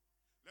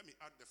 Let me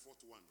add the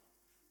fourth one,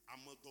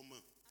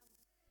 Amadoma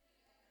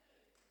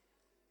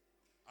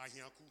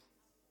Ahiaku.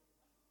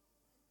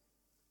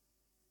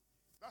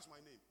 That's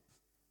my name.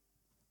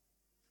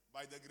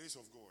 By the grace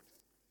of God.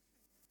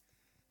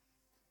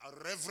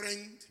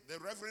 The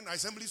Reverend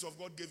Assemblies of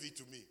God gave it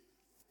to me.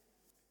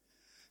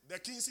 The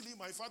Kingsley,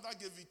 my father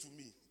gave it to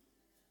me.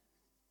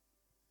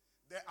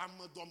 The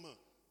Amadoma,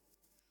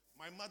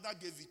 my mother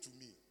gave it to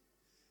me.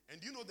 And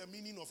do you know the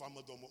meaning of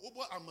Amadomo?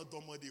 Obo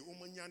Amadomo de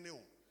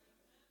Omanyaneo.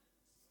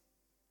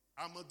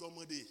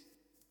 Amadomo de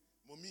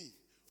Momi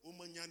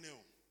Omanyaneo.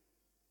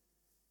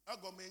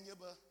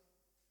 Agomenyeba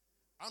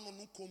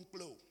Anonu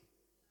Komplo.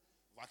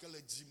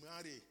 Vakele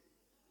Jimare.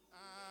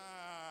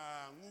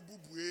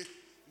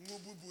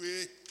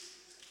 Ngububue.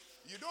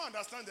 You don't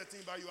understand the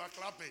thing, but you are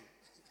clapping.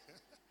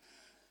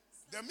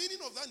 The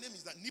meaning of that name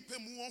is that Nipe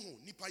Muoho,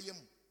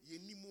 Nipayem,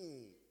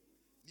 Yenimo.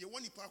 Ye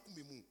wani pa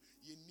kumemu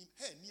ye ni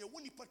ni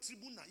wani pa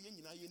tribuna ye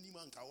nyina ye ni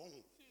manka wo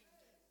ho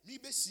mi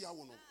be sia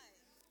wo no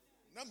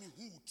na mi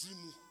hu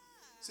utrimu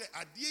say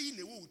ade yi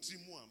na wo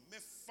utrimu a me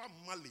fa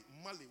male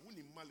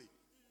woni male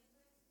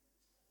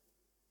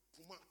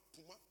puma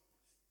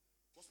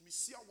because mi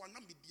sia wa na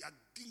mi dia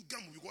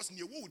gingam because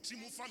ne wo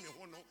utrimu fa me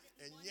ho no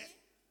enye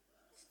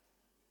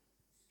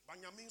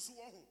banyame nso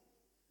wo ho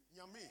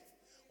nyame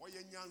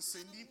oye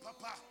nyansani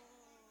papa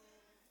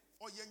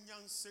oye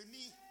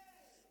nyansani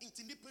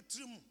inti ni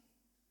petrim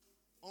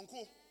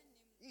onko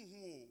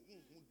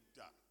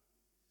da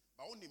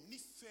ba onim ni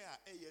fair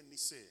eye ni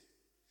say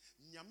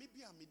nyame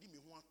bia medi me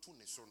ho ato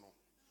ne so no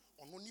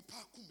ono nipa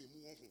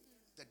akumemu ho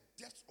the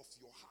depth of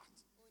your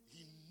heart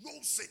he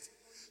knows it.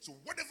 So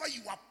whatever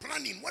you are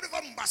planning,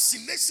 whatever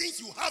machinations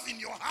you have in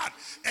your heart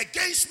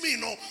against me,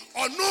 no,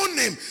 or no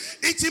name,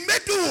 it may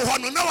do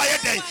no now I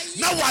day.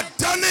 Now what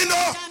done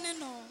no.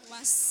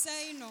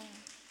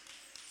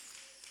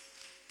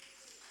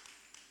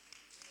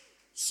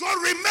 So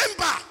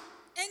remember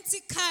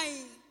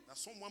that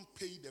someone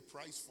paid the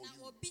price for you.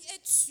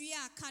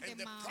 And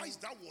the price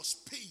that was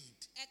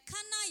paid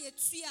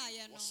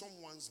was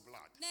someone's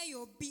blood.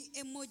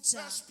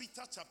 First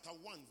Peter chapter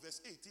 1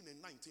 verse 18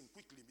 and 19.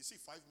 Quickly, we see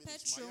 5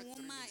 minutes.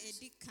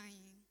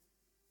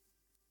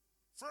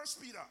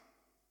 First Peter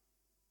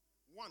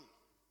 1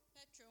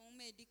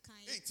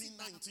 18,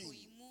 19.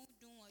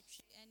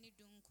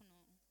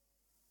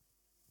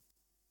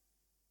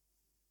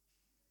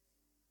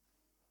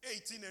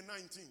 18 and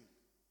 19.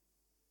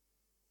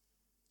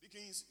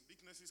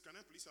 Deaconesses, can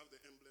I please have the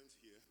emblems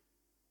here?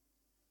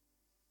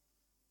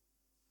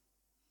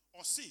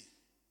 Or see,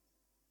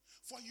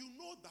 for you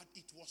know that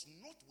it was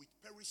not with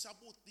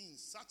perishable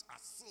things such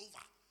as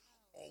silver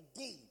or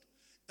gold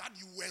that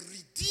you were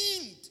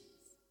redeemed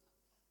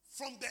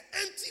from the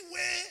empty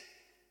way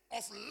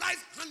of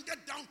life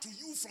handed down to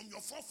you from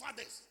your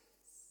forefathers,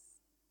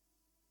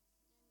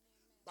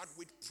 but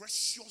with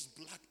precious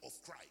blood of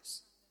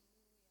Christ,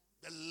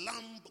 the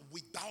lamb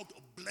without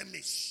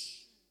blemish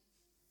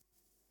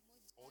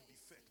or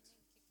defect.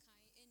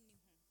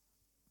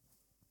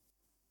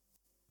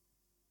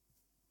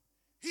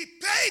 He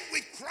paid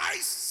with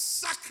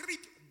Christ's sacred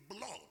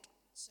blood.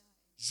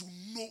 You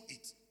know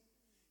it.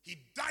 He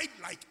died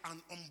like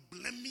an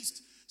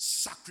unblemished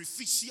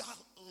sacrificial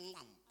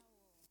lamb.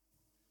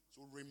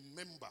 So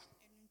remember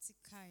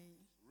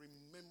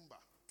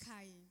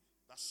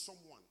that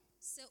someone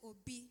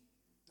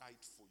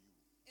died for you.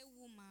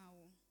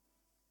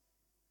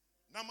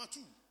 Number 2,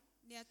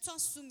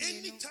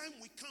 Anytime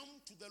we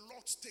come to the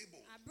Lord's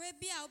table,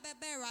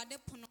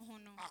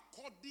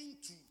 according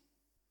to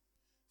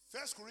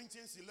 1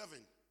 Corinthians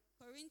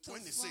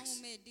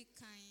 11:26,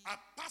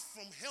 apart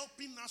from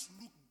helping us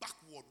look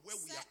backward where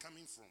we are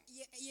coming from,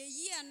 it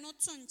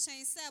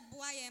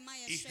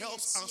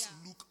helps us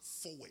look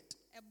forward.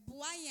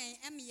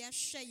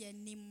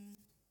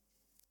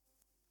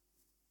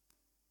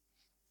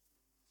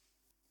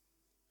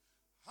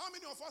 How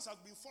many of us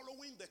have been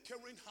following the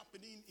current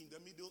happening in the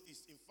Middle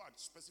East? In fact,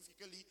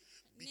 specifically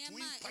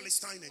between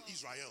Palestine and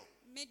Israel.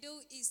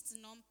 Middle East,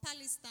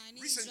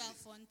 Palestine, Recently,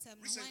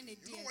 Israel.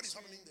 You know what is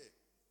happening there?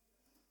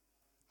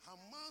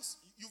 Hamas,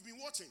 you've been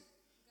watching.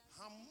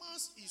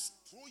 Hamas is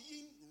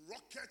throwing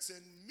rockets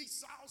and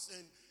missiles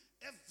and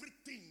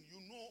everything, you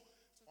know.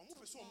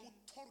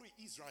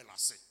 Israel,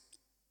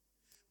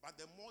 but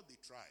the more they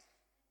try,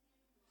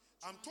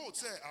 I'm told,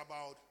 say,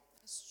 about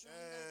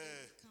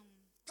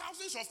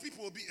thousands of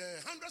people will be,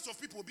 hundreds of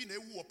people will be in a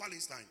war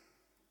Palestine.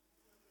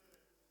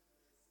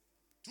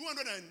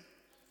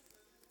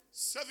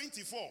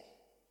 274.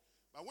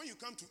 But when you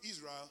come to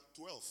Israel,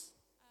 12.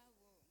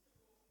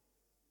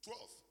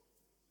 12.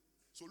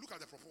 So look at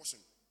the proportion.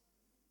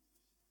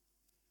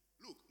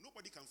 Look,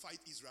 nobody can fight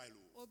Israel.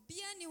 They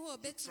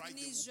try,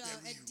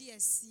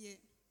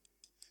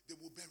 they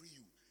will bury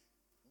you.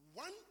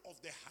 One of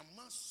the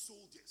Hamas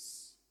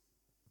soldiers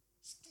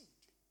stood,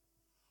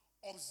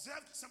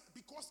 observed some,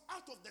 because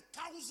out of the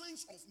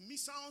thousands of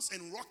missiles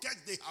and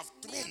rockets they have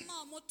thrown,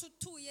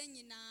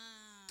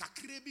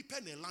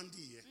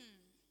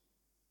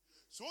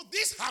 so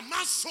this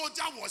Hamas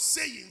soldier was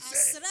saying,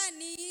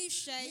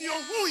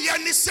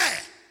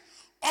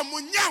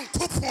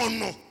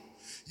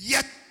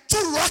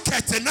 two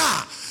rockets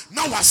now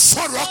I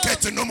saw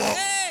rocket no more.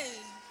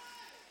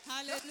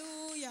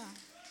 Hallelujah.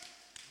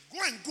 Go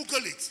and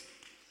Google it.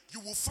 You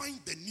will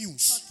find the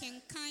news.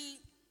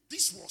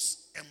 This was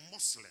a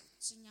Muslim,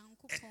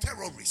 a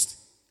terrorist,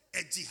 a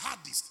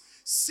jihadist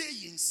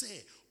saying,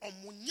 say,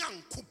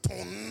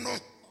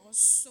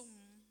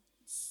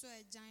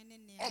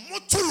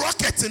 two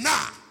rockets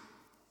now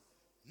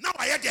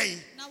I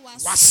again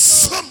was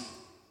some.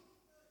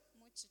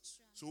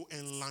 So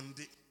and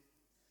landed.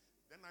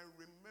 Then I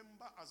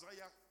remember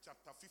Isaiah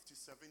chapter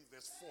 57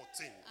 verse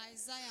 14.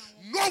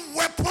 No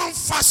weapon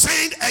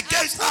fashioned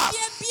against us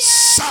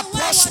shall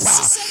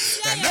prosper,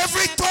 and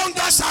every tongue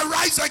that shall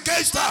rise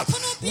against us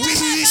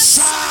we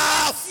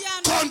shall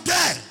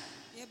condemn.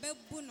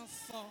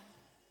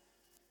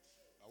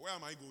 Where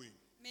am I going?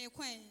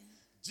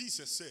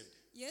 Jesus said,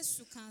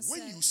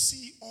 when you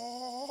see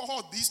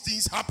all these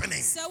things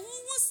happening,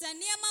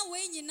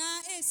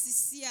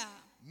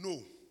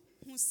 know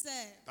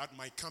that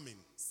my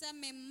coming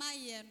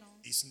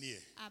is near.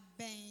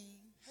 Hey,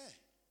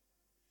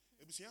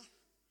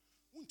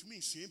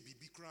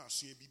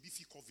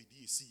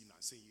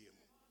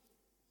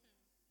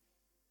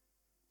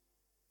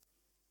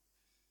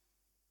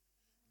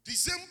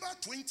 December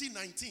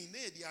 2019,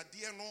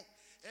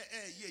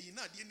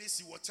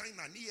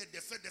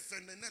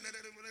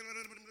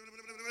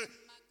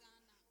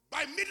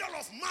 by middle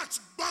of March,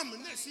 bam,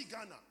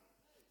 Ghana.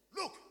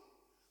 Look,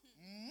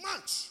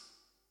 March,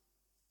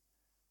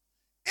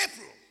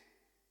 April,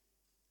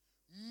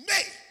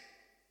 May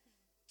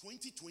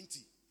 2020,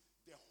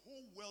 the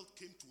whole world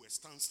came to a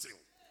standstill.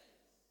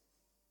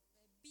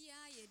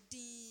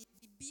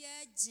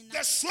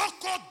 The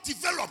so-called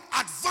developed,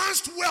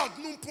 advanced world,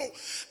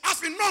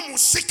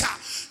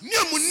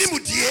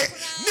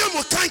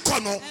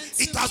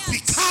 it has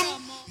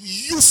become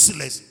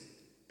useless.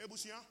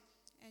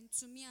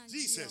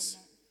 Jesus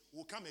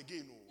will come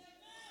again.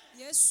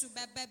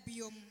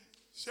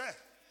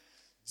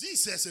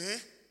 Jesus,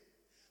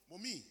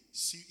 Mommy,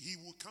 he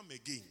will come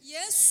again.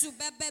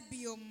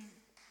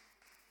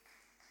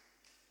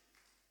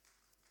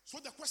 So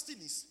the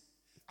question is,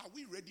 are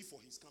we ready for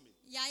his coming?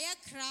 Yes,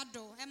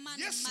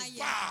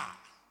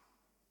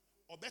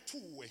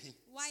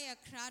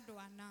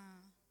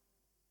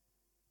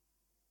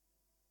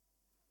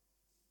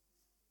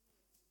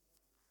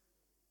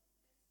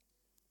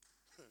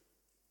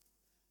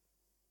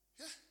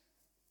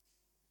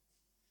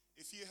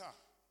 if you have,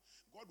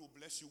 God will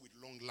bless you with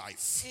long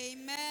life.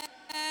 Amen.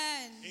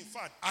 In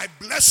fact, I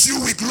bless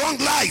you with long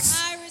life.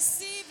 I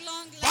receive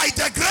long life. By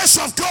the grace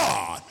of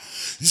God,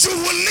 you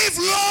will live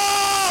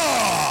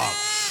long. Amen.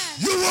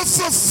 You will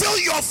fulfill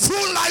your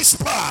full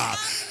lifespan.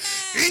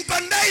 Amen. In the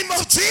name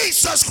of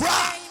Jesus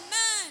Christ.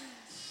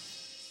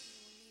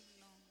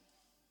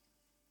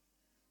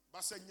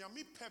 Amen.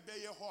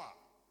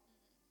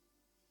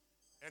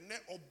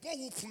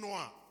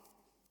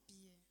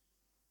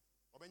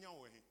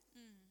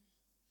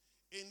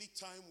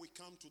 Anytime we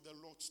come to the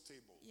Lord's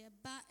table,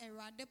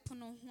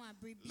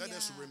 let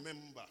us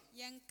remember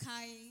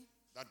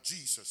that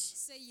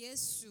Jesus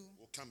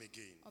will come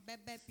again.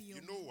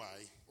 You know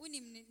why?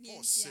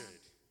 Paul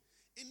said,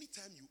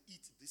 anytime you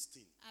eat this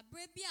thing,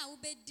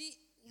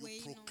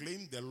 you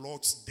proclaim the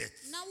Lord's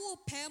death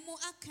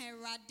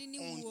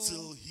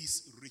until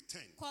his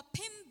return.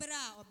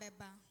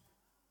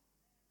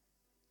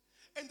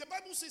 And the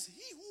Bible says,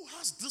 he who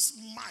has this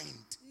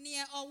mind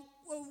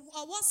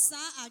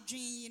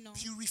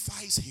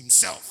purifies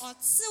himself.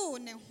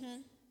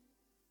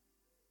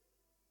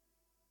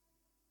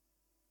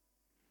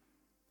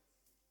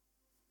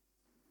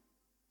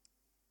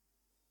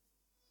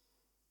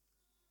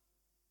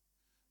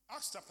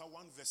 Acts chapter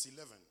 1 verse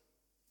 11.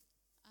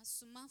 He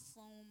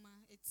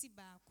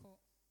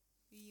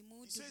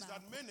says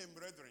that men and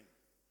brethren,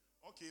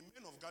 okay,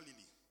 men of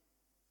Galilee,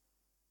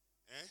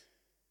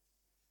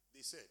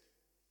 they said,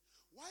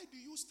 why do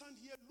you stand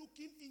here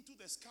looking into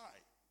the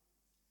sky?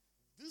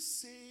 This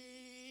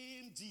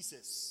same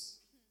Jesus,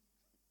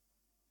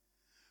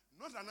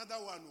 not another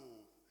one,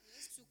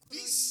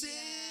 this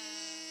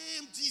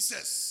same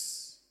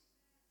Jesus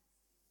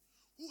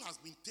who has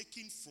been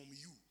taken from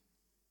you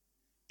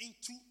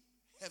into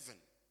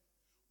heaven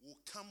will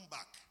come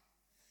back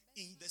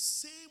in the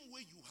same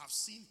way you have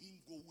seen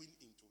him going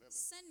into heaven.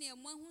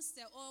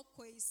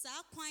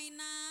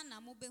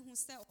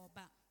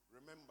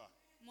 Remember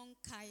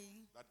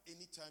that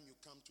anytime you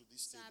come to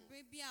this table,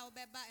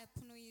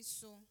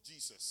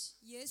 Jesus,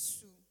 he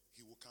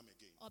will come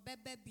again.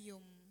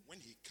 When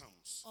he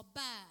comes,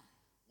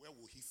 where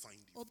will he find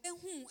you?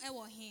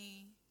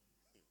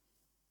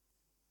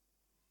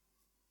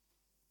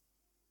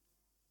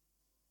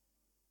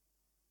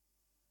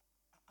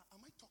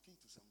 Am I talking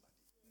to somebody?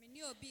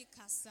 Oh,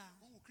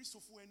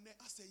 Christopher,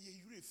 I say,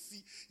 you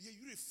refi,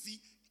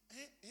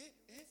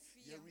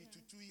 Yeri to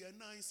 2 years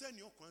 9, send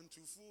your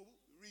quantifu,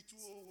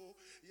 ritual,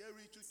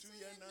 Yeri to 2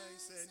 years 9,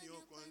 send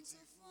your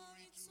quantifu,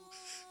 ritual,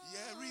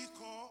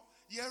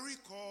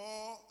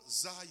 Yeriko,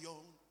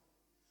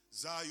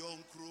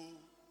 Zion crew,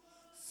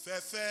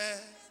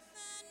 Fefe,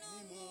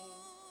 Nimo,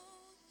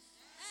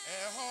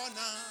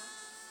 Ehona,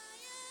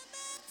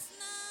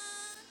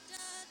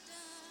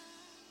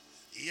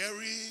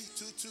 Yeri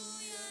to 2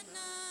 years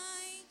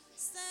 9,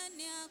 send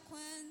your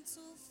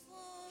quantifu,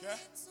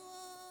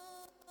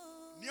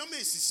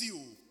 Niame sisi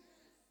o.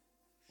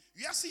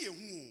 Wiase ye hu o.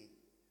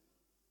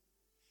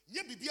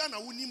 Ye bibia na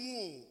wonimu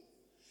o.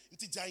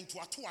 Nti gyan to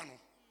atoa no.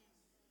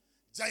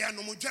 Gyan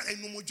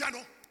nomodwa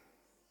no.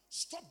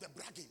 Stop the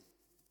bragging.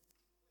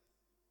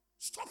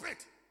 Stop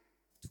it.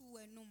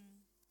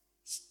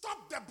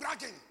 Stop the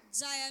bragging.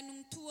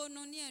 Gyan tuo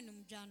no ne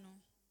enumdwa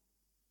no.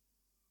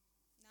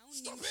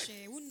 Stop it.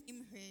 You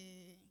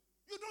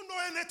don't know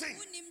anything.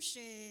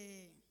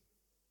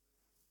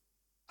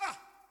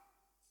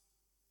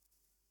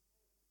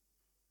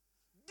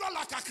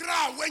 Dollar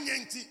kakra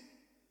wenyenti.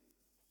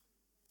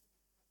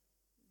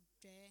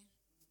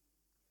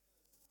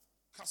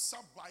 Kasa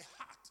by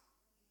heart.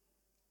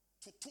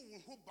 To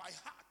by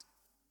heart.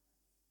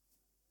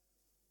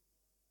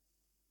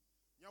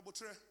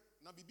 Nyabotre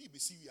na bibi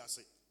besi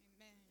wiase.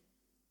 Amen.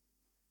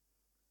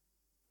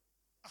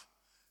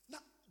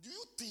 Now, do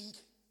you think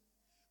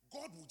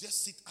God will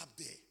just sit up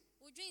there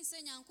and then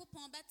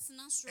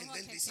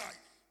decide?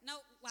 My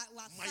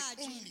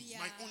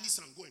only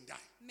son, go and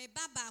die.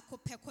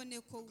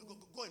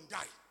 Go and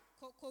die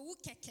for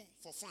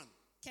fun.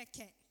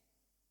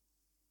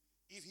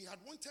 If he had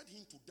wanted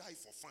him to die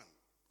for fun,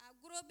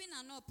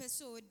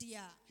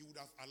 he would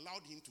have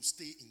allowed him to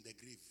stay in the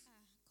grave.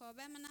 But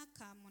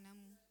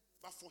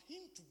for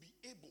him to be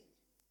able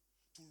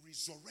to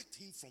resurrect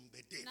him from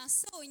the dead,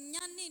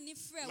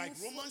 like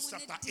Romans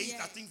chapter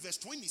 8, I think verse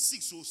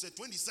 26 or say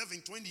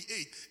 27,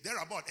 28,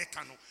 thereabout,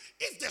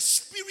 if the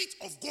Spirit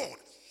of God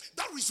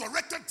that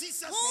resurrected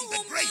Jesus from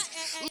the grave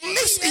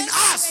lives in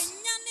us.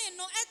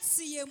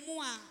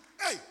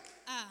 Hey,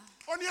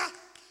 Onya,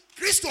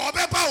 Christo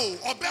obeba.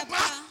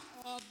 Obeba.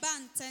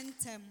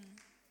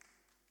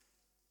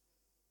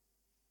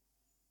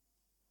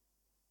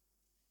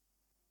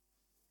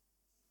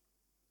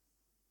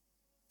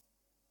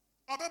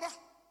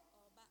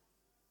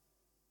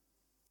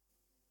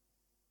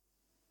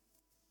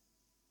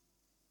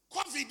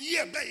 COVID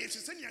year, look,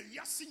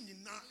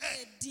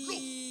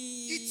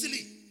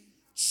 Italy,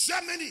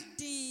 Germany,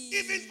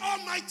 even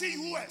almighty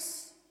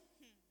US.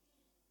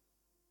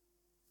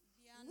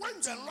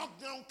 When the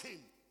lockdown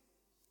came,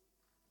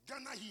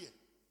 Ghana here.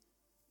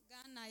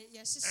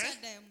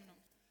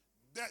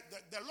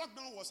 The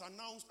lockdown was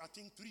announced, I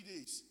think, 3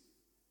 days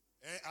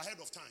ahead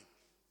of time.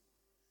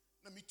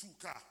 Let me 2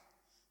 car.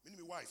 Me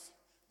and my wife.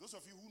 Those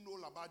of you who know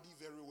Labadi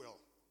very well,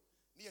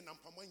 near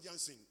Nampamwan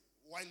Jansen,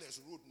 Wireless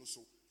Road, no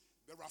so.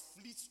 There are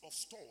fleets of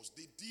stores.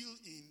 They deal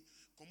in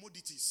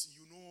commodities,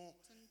 you know,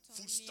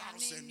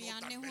 foodstuffs and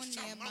all that.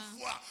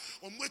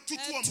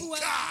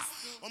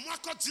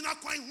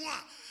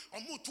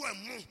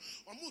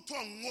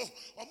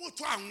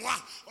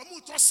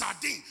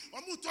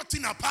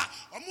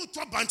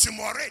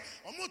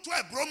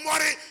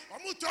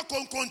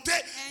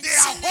 They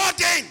are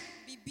hoarding.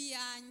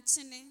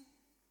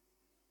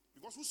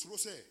 Because who's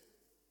Rose?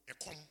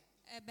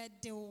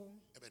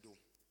 Ebedo.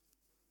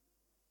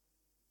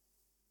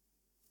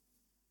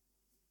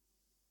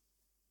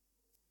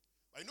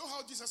 I know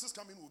how Jesus'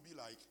 coming will be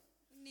like.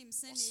 In a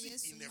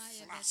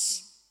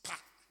flash,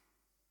 pack.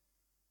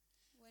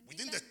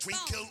 Within the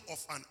twinkle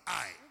of an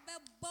eye,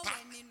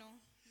 pack.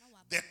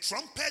 the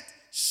trumpet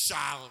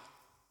shall,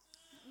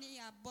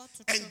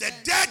 and the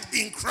dead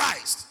in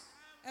Christ,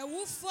 and we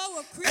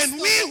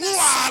who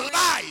are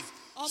alive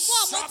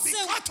shall be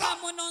caught up.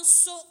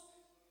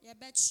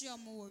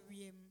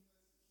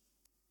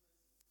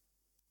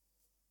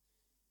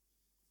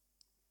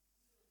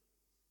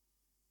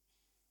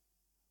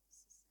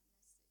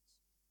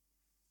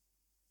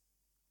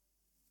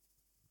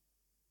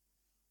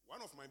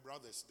 One of my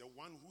brothers, the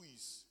one who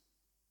is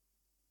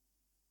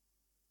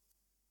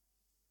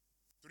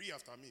 3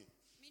 after me,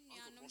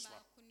 Uncle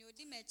Prosper, if you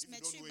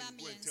don't know him,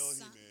 go and tell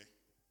him.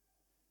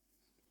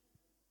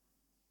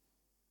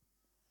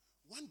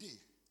 One day,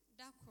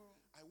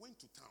 I went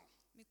to town.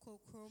 In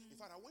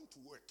fact, I went to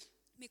work.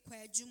 I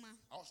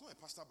was not a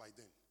pastor by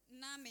then.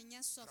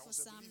 But I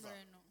was a believer.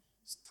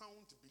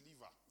 Stout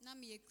believer.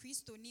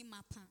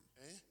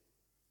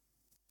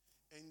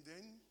 And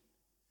then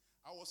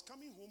I was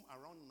coming home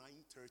around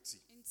 9:30.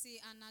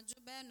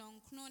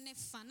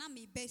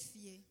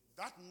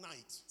 That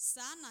night,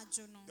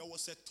 there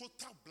was a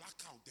total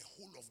blackout, the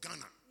whole of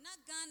Ghana.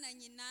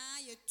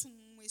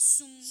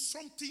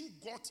 Something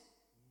got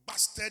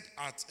busted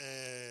at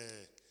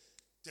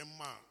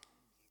Tema.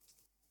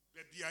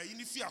 Is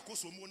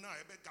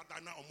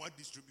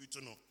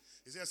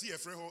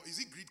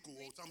it Gridco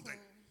or something?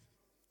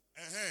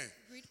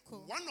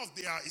 One of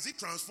their, is it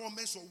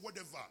Transformers or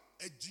whatever?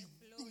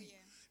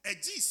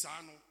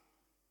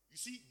 You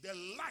see, the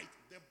light,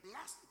 the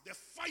blast, the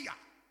fire,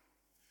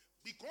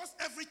 because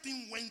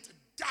everything went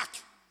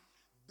dark,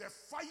 the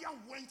fire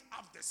went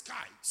up the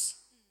skies.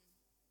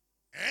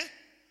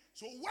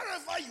 So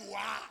wherever you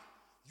are,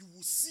 you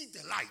will see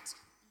the light.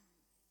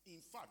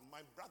 In fact,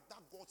 my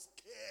brother got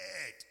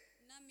scared.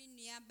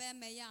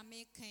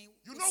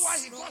 You know why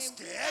he got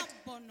scared?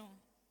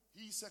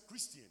 He is a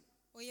Christian.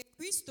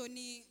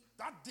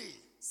 That day,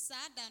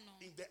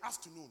 in the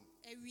afternoon,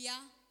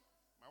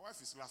 my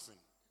wife is laughing.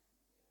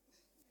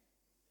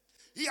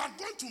 He had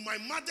gone to my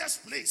mother's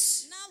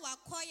place.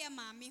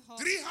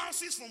 3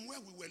 houses from where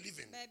we were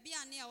living.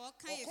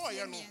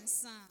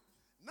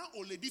 Now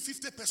already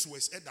 50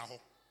 pesos at the home.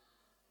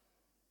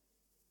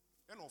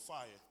 And on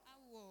fire.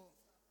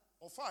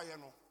 On fire,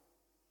 no.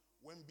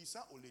 When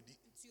Bisa already.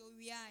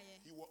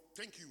 He was,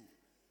 thank you.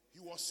 He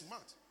was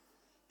smart.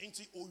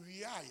 Enti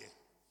owiaye.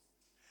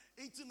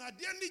 Enti na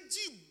dia ni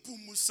ji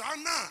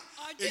bumusana.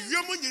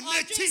 Ewiamo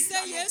nyine ti.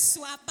 Say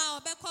Yesu aba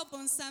obekọ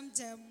bonsam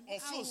jam.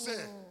 Ofo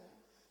say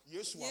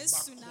Yesu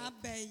na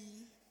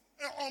abai.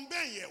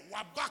 Onbenye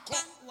wabako.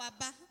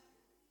 Waba.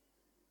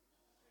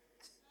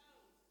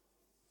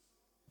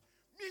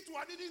 Me too,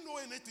 I didn't know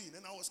anything,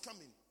 and I was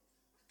coming.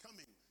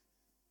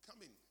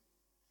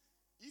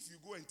 If you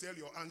go and tell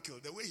your uncle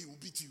the way he will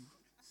beat you.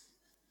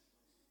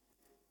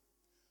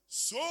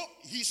 So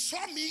he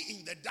saw me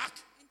in the dark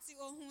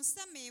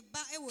coming.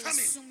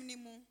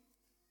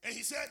 And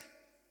he said,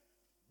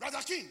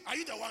 Brother King, are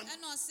you the one?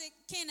 And I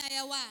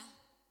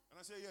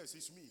said, yes,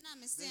 it's me.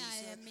 Then he said,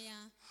 I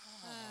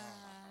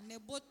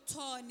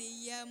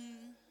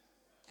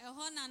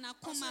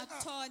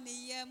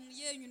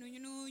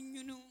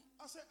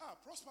said,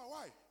 Prosper,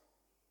 why?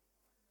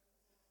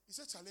 He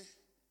said, Charlie,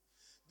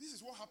 this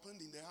is what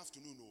happened in the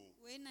afternoon.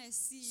 When I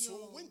see you.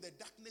 So when the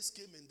darkness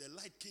came and the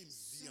light came,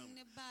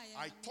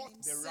 I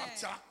thought the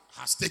rapture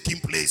has taken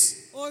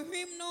place. And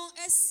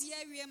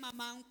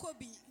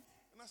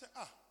I said,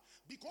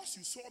 because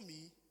you saw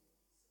me,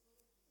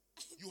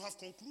 you have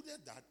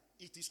concluded that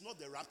it is not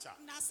the rapture.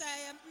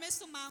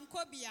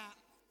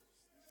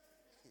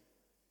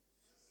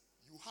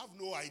 You have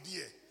no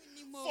idea.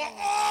 For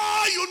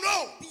all you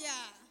know.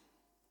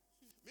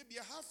 Maybe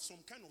I have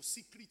some kind of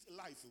secret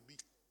life.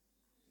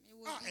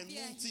 And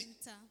Monty.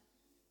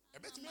 I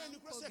bet me and you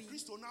say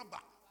Christo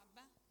Naba.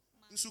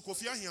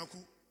 Nsukofia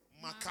Hiaku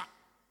Maka.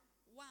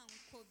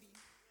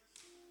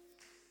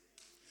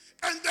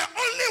 And the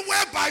only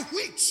way by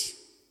which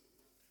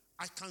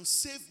I can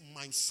save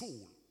my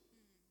soul,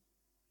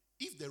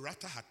 if the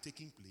rapture had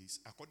taken place,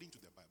 according to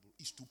the Bible,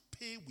 is to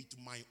pay with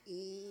my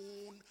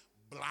own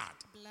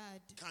blood.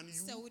 Can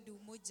you?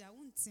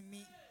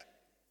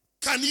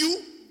 Can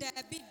you?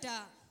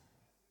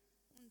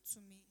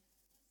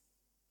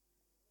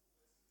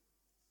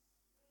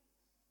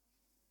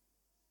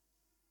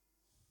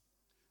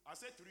 I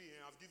said 3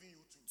 and I've given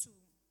you 2.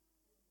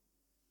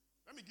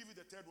 Let me give you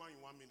the third one in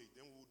 1 minute,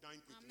 then we'll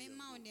dine quickly.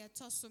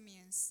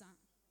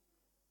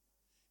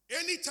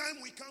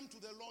 Anytime we come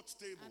to the Lord's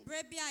table,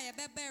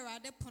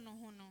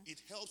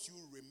 it helps you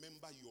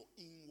remember your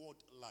inward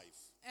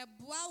life.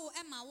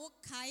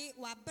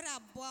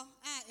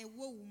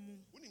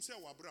 When you say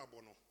wabrabo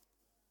no,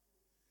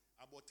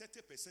 about 30%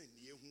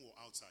 near who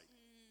outside.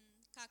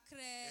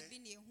 30%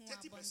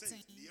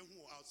 near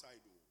who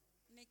outside.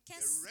 The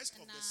rest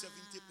of the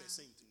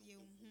 70%.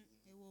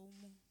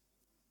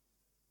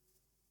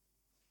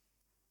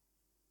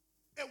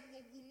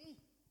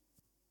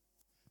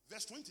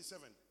 Verse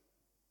 27.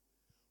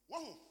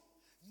 Wow.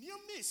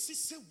 Niame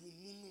sise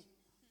wumuno.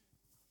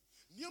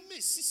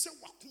 Niame sise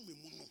wakume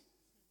muno.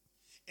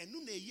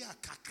 Enu ne ya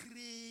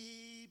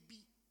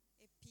kakrebi.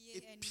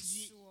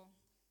 Epie.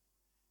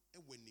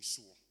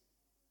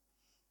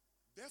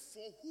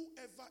 Therefore,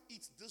 whoever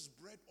eats this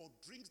bread or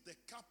drinks the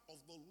cup of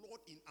the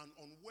Lord in an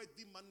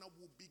unworthy manner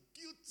will be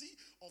guilty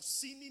of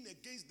sinning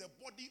against the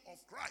body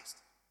of Christ.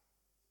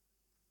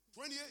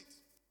 28.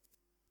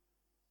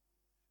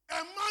 A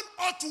man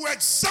ought to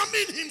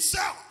examine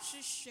himself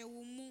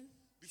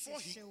before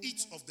he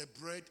eats of the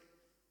bread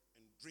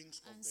and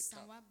drinks of the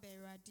cup.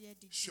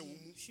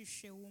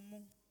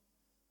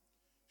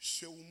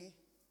 Shewumu.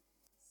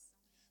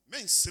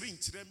 Men srin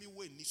tiremi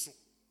we niso.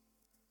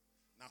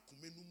 Na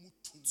kumenu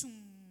mutum.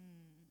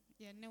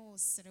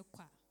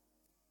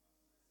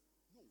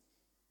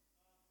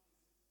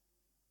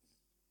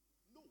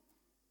 No.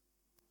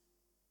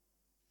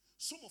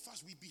 Some of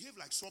us, we behave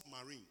like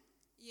submarine.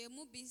 You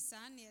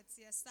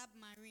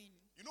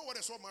know what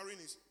a submarine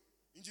is?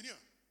 Engineer,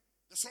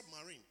 the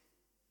submarine.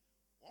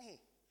 Oh,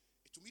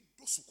 it will be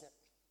dosuko.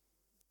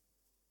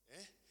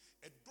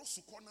 A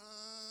dosuko na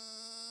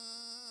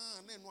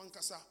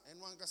enwankasa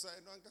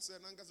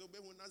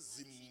obehuna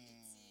zim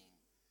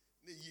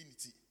ne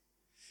yiniti.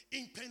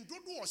 In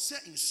pendodo o se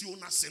nsuo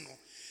na se no.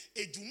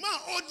 Ejuma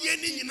odie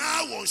ni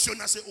nyina wo nsuo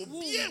na se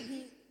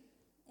obie.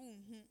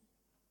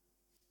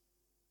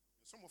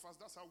 Some of us,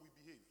 that's how we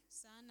behave.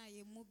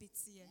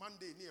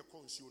 Monday near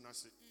nsuo na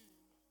se.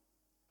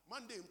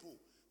 Monday mpo.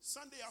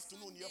 Sunday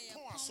afternoon ye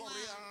pon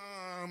asori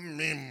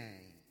amen.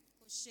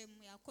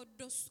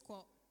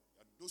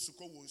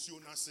 Dosuko wo nsuo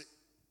na se.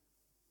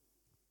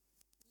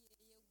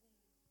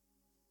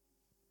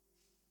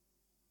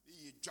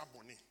 Ye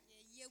dwabone.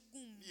 Ye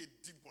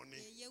dibone.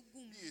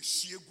 Ye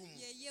shiegum.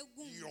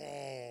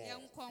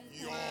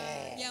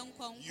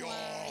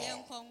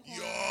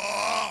 Yo.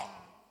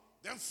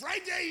 Then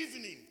Friday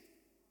evening.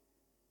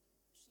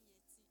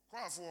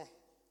 Kwa for.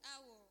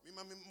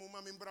 Mama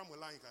mbra mo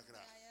line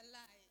kakra.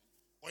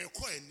 Or you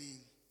call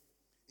any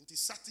into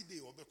Saturday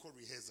or be call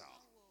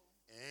rehearsal.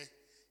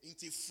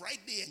 Into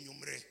Friday and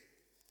yumre.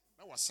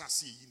 That was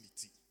sassy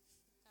unity.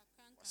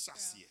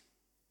 Sassy.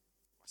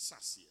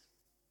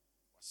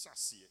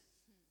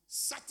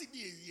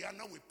 Saturday we are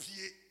now with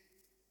Pierre.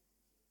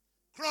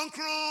 Kron.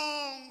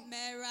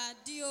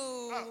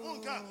 Meradio.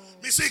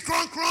 Me say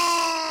kron.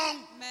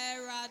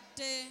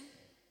 Merade.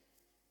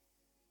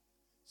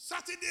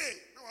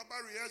 Saturday, no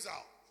about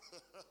rehearsal.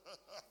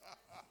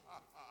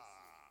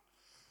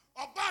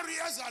 About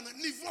rehearsal,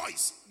 ni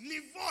voice.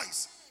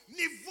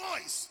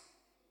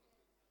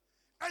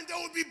 And they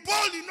will be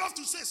bold enough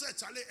to say,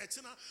 Charlie,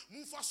 etina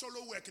mufa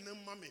solo work in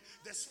mommy.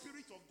 The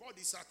Spirit of God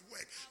is at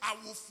work. I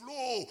will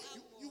flow.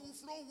 You will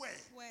flow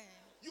where?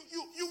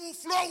 You will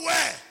flow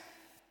where?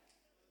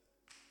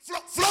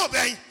 Flow,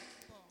 bang.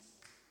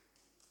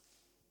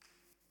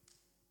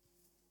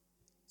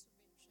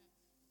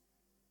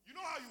 You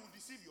know how you will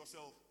deceive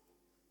yourself?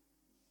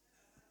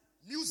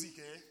 Music,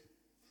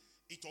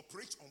 it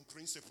operates on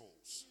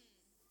principles.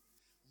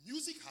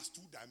 Music has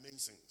two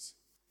dimensions.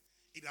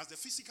 It has the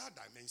physical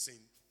dimension.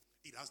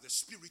 It has the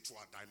spiritual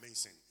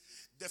dimension.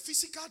 The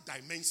physical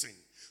dimension,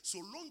 so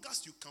long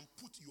as you can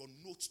put your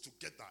notes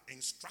together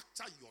and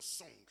structure your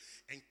song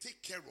and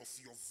take care of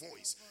your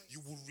voice,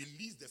 you will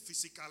release the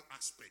physical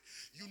aspect.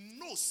 You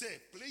know,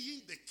 say,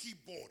 playing the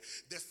keyboard,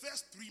 the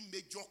first three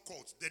major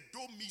chords, the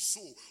do, mi,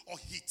 so, or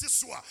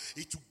hitiswa,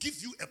 it will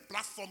give you a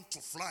platform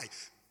to fly.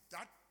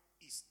 That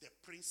is the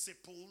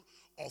principle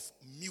of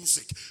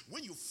music.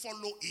 When you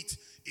follow it,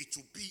 it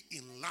will be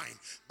in line.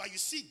 But you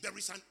see, there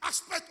is an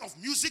aspect of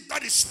music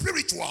that is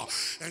spiritual,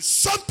 and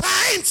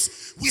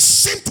sometimes we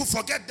seem to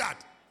forget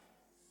that.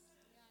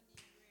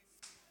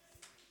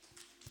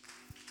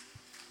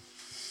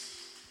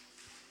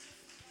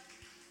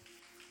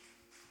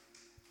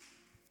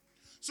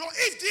 So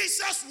if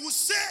Jesus would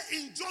say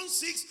in John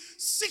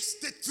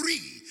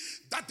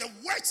 6:63 that the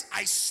words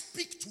I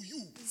speak to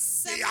you,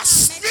 they are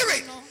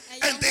spirit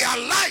and they are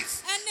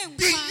life.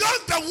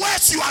 Beyond the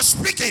words you are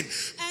speaking,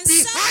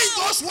 behind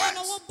those words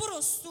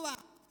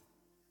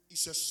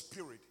is a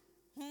spirit.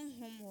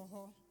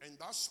 And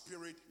that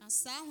spirit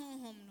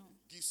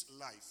gives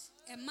life.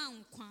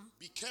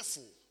 Be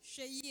careful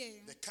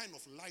the kind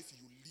of life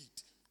you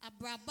lead.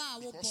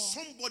 Because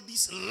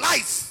somebody's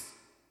life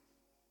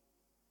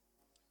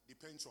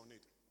depends on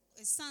it.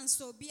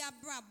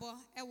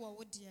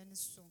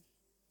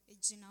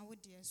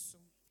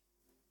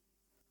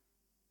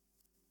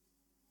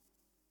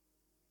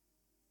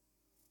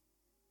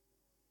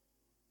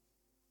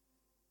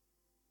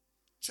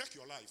 Check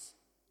your life.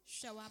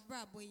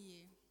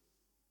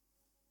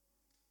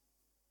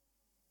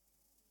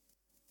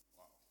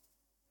 Wow.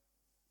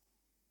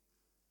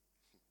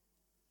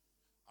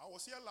 I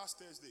was here last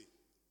Thursday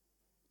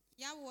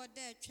when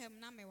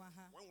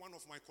one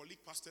of my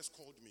colleague pastors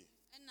called me.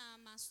 I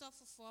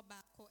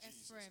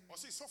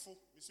say, Sofo,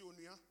 Missy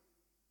Onia.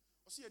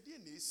 I say, dear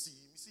Nasi,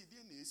 Missy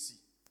dear Nasi.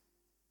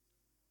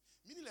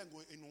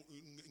 Minilango in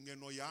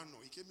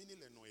Noyano, Ike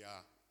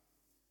Minilenoya.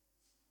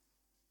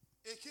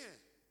 Eke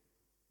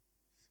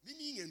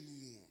Nini and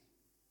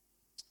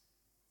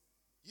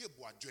Ye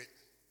Boadre.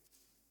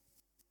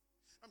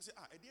 I'm saying,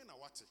 I didn't know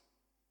what.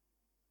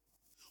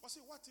 I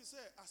say, what is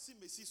it? I see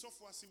Messi, so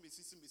far, I see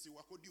Messi,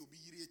 what could you be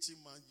reaching,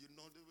 man? You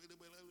know,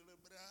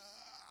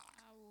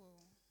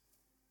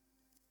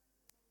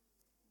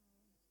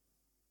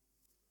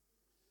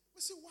 I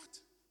say, what?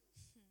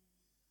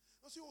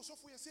 I say, oh, so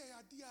far, I say,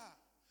 idea.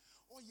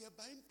 Oh, yeah,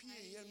 by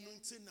MPA,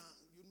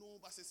 you know,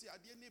 but I say,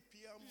 idea,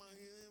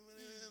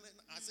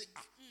 I say,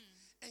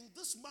 and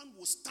this man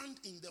will stand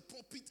in the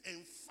pulpit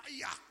and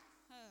fire.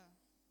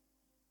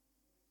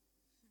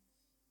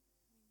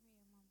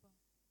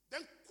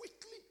 Then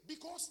quickly,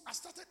 because I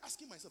started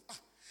asking myself,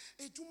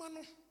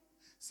 Jumano,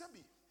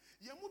 Sabi,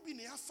 Yamubi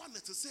ne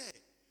afana to say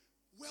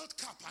World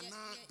Cup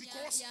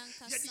because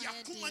yedi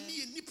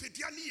akumani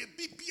nipediani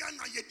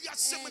bibiana yedi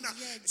asemana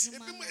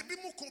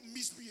ebimuko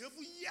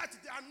misbehave yet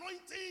the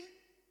anointing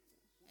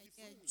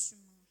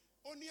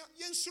onia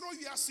yensro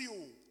wiase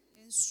o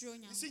ensro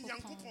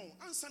nyankopon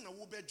ansa na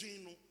wo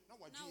bedwin no na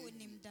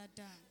wadwin.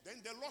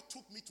 Then the Lord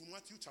took me to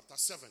Matthew chapter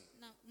 7.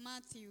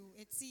 Matthew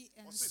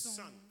and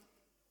son.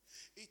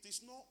 It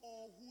is not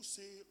all who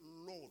say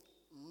Lord,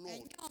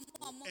 Lord,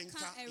 who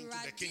enter into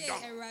the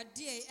kingdom.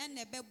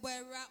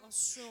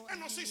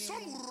 And I say,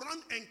 some will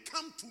run and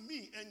come to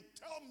me and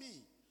tell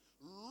me,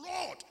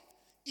 Lord,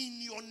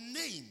 in your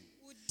name,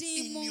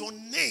 in your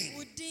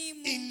name,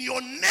 in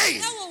your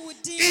name,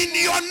 in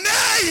your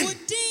name,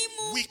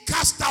 we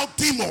cast out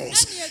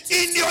demons.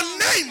 In your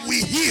name,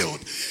 we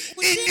healed.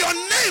 In your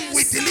name,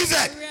 we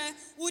delivered.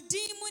 What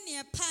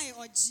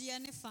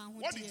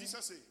did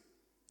Jesus say?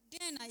 He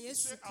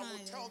said, I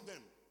will tell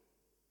them.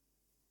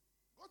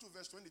 Go to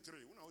verse 23.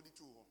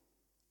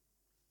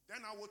 Then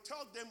I will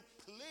tell them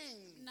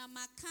plainly.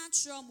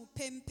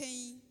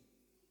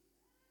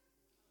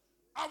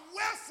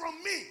 Away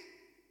from me,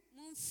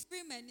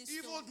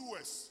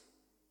 evildoers.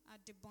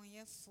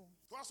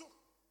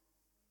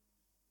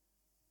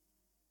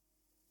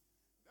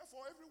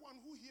 Therefore,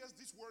 everyone who hears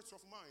these words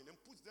of mine and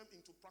puts them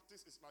into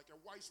practice is like a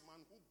wise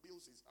man who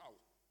builds his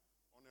house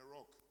on a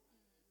rock.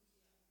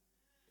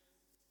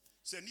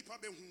 Say nipa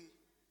be hu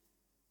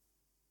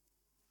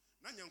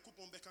na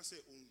nyankopon beka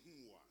say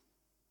onhu wa.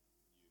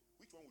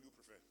 Which one will you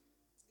prefer? The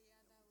other way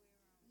around.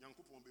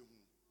 Nyankopon be hu.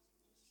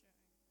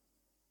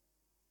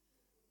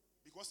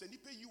 Because the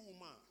nipa yi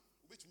woman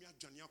obetumi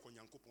adwane akọ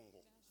nyankopon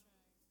ho.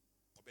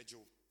 Obejo.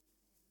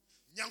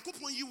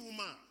 Nyankopon yi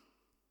woman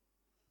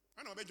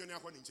ana obedwane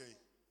akọ ni nchen.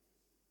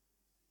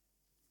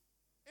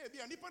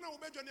 Bia nipa na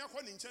obedwane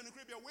akọ ni nchen no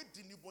kre bia we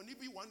di ni boni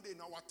bi one day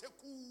na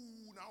wateku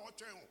na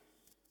otwen ho.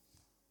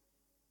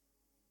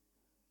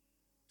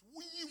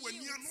 When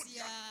you are not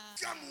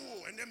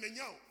and then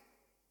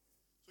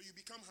so you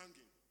become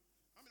hanging.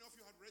 How many of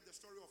you had read the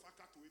story of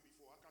Akatwe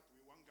before?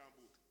 Akatwe, one gun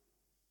book.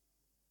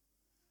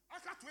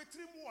 Akatwe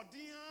 3 more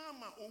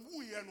diama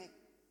owu yeno.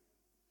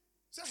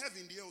 Say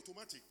heaven the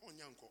automatic on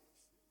yanko.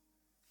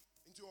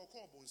 Into your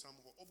call bonsam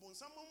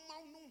ma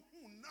no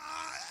hu na.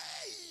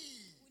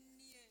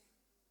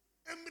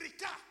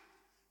 America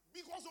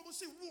because of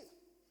say wo.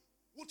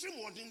 Wo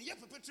 3 more din ye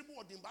pepe 3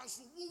 more din ba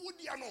so wo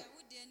dia no.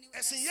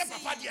 Esen ye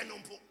papa dia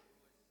no mpo.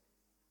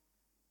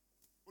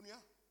 Onia,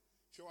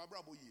 she wa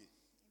brabo ye.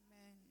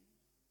 Amen.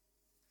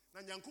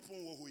 Na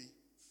nyankopon wo hoyi.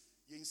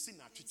 Ye nsi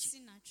na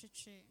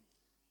twetwe.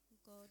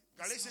 God.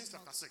 Galatians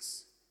chapter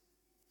 6.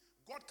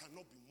 God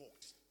cannot be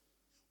mocked.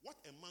 What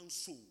a man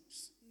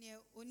sows.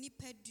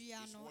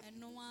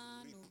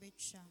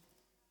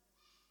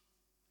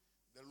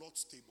 The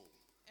Lord's table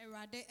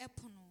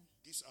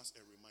gives us a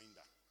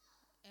reminder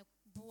of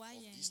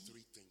these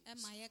 3 things.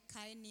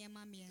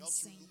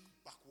 Helps you look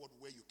backward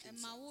where you came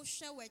from. It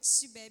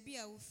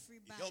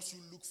helps you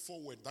look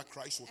forward that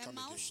Christ will come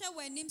again.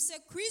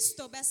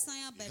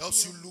 It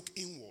helps you look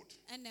inward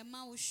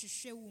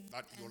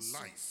that your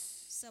life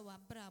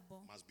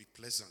must be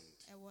pleasant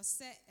and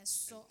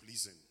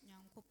pleasing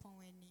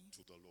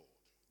to the Lord.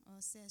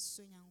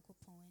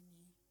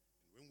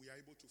 When we are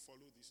able to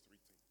follow these 3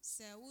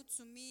 things,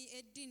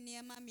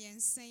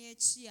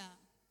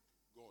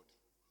 God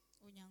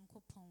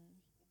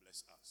will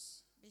bless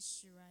us.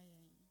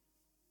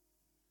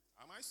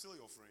 Am I still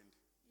your friend?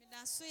 That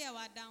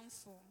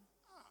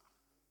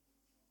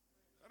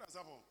has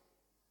happened.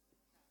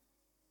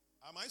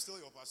 Am I still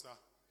your pastor?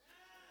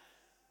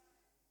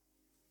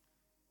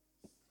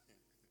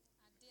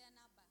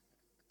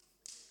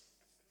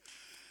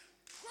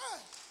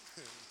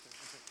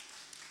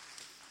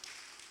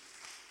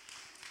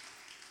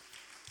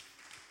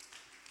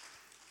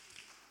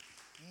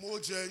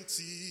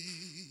 Mojenti.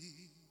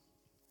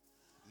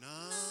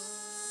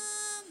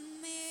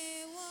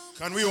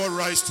 Can we all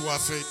rise to our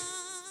feet?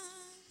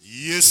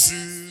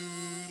 Yesu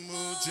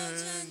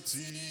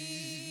mojenti.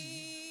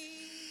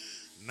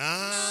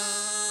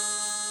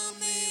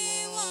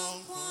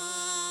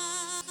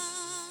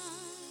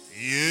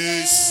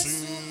 Yesu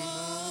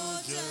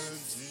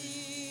mojenti.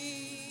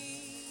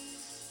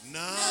 Can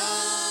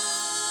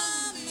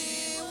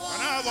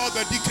I have all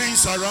the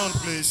deacons around,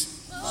 please?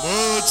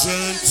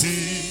 Mojenti.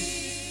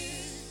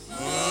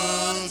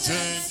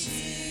 Mojenti.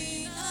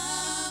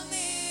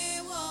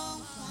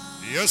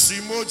 Yes,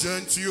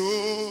 mojenti.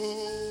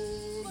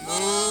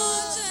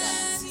 Mojenti.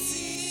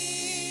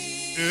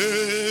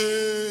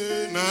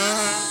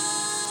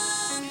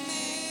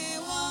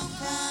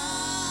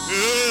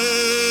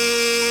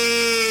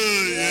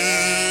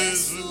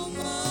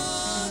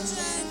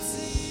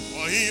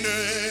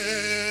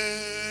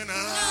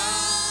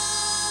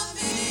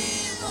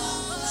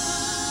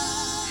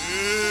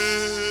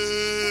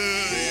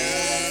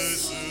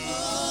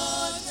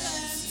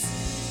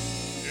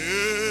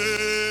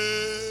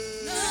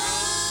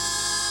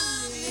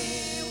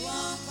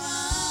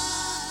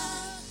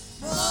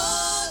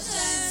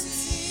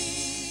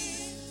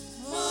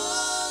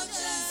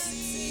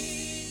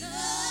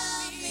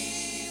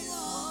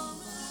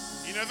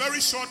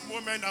 Short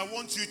moment, I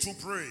want you to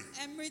pray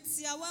in line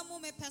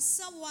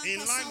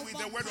with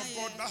the word of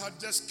God that had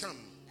just come.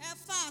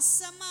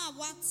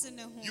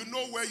 You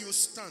know where you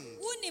stand.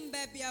 You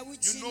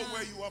know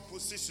where you are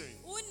positioned.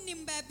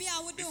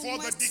 Before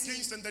the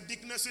deacons and the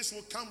deaconesses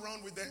will come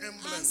round with the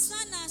emblems,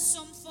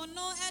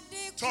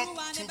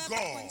 talk to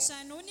God.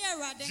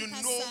 You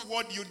know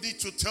what you need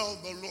to tell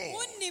the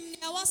Lord.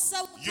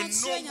 You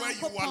know where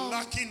you are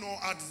lacking or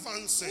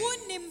advancing.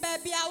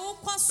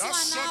 That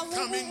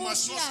shortcoming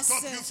must not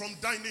stop you from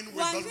dining with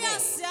the Lord.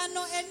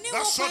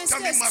 That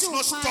shortcoming must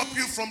not stop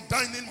you from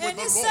dining with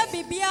the Lord.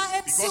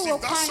 Because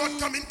if that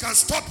shortcoming can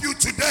stop you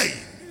today,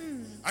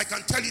 I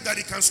can tell you that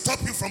it can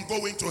stop you from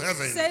going to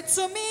heaven. But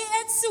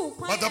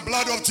the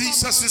blood of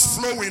Jesus is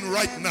flowing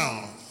right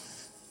now.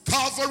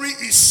 Calvary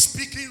is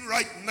speaking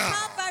right now.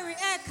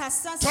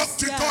 Talk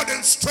to God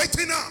and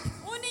straighten up.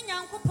 And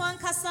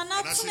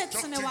as you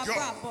talk to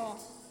God,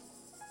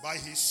 by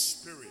His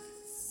Spirit,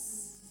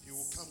 He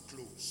will come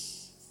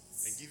close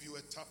and give you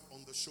a tap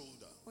on the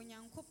shoulder.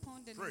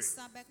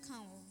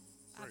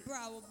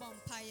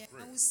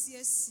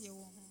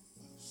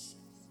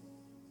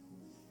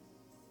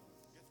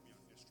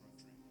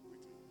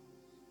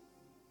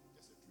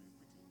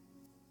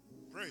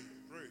 Pray.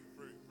 Pray.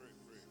 Pray.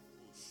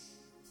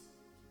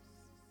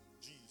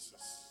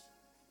 Jesus,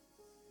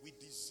 we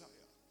desire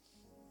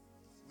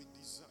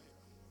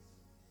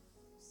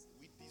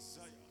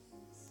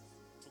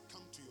to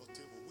come to your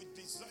table. We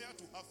desire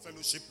to have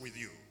fellowship with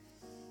you.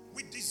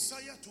 We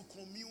desire to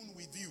commune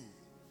with you.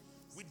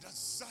 We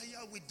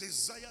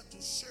desire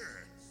to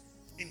share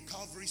in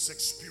Calvary's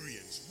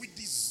experience. We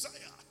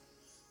desire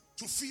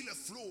to feel a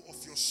flow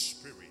of your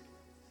Spirit.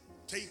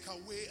 Take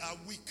away our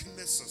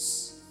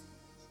weaknesses.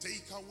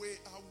 Take away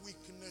our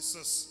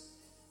weaknesses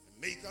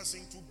and make us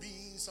into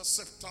beings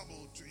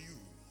acceptable to you.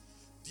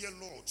 Dear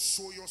Lord,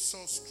 show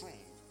yourself strong.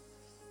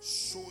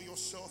 Show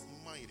yourself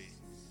mighty.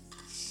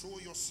 Show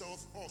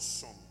yourself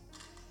awesome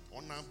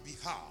on our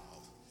behalf.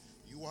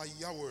 You are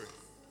Yahweh.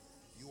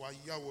 You are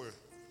Yahweh,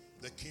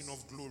 the King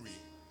of glory.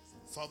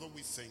 Father,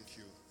 we thank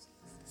you.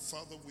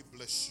 Father, we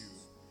bless you.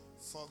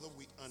 Father,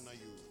 we honor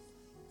you.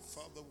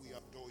 Father, we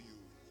adore you.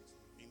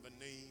 In the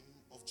name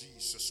of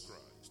Jesus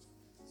Christ.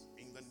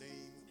 In the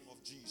name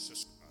of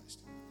Jesus Christ.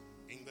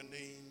 In the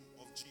name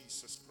of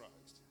Jesus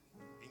Christ.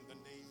 In the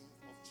name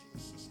of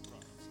Jesus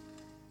Christ.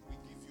 We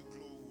give you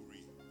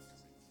glory.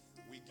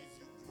 We give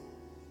you glory.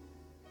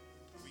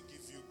 We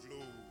give you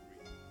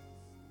glory.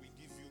 We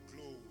give you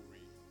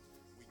glory.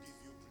 We give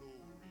you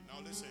glory. Now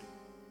listen.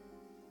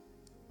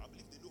 I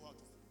believe they know how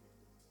to.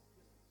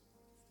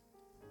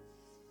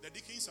 The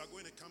deacons are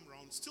going to come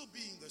round, still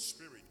be in the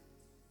spirit.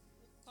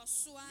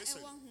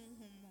 Listen.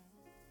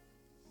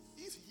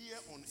 If here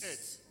on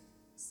earth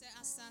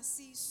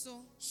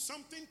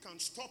something can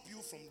stop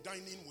you from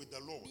dining with the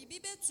Lord,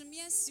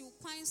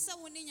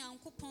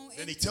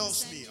 then He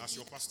tells me as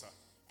your pastor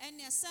that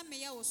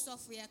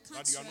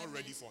you are not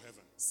ready for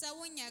heaven.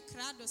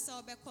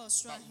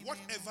 But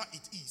whatever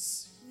it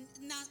is, you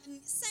can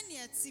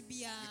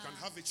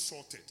have it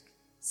sorted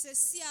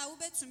with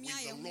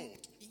the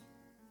Lord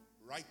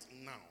right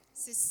now.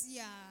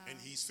 And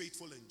He is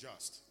faithful and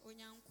just to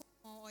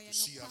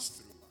see us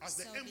through. As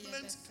the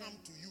emblems come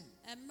to you,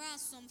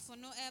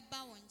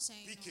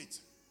 pick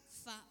it.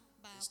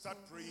 Start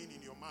praying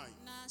in your mind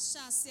and on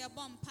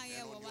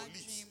your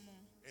lips,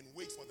 and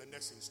wait for the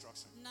next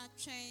instruction.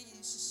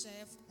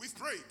 We've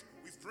prayed,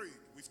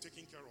 we've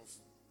taken care of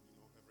everything.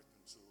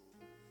 So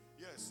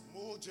yes,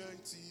 more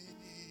gentle.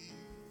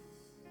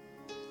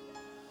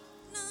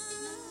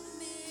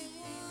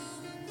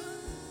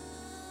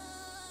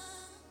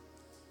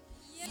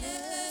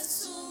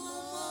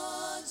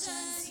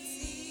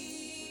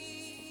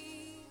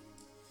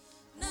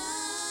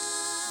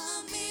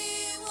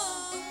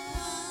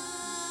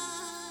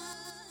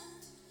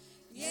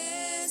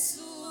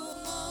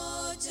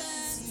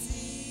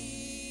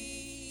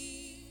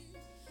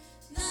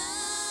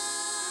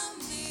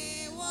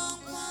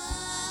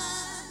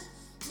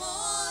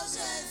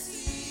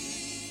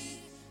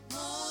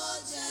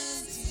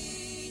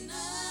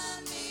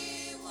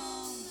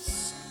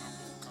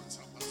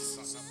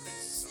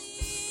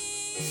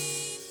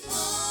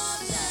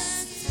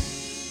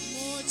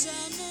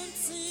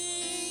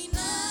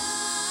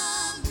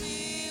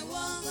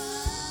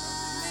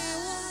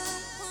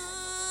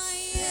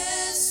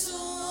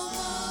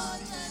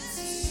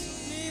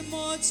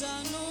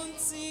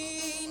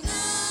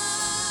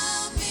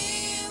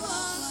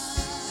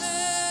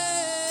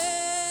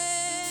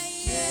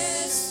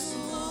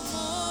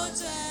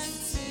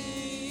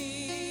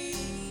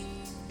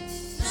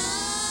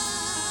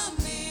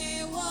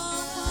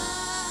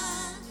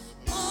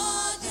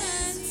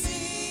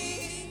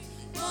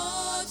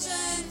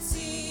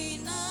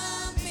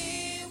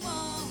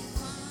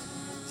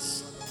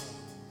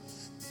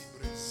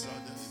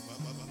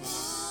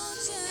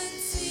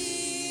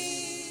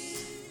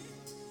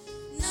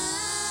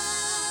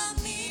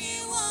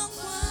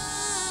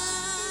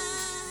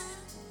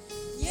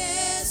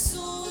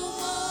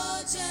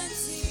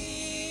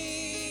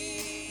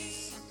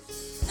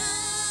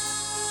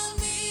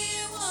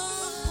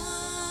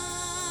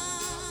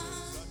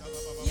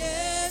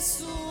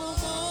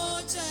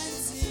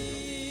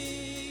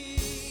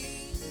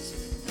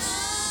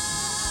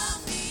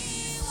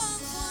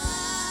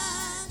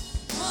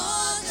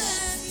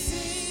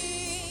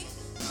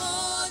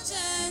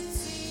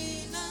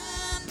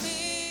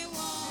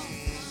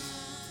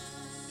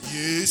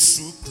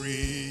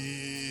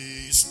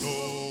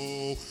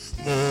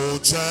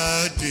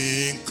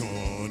 Mochadin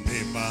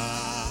koni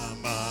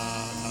mama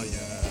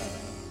ya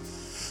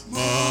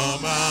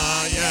mama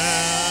ya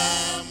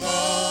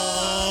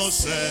mosema.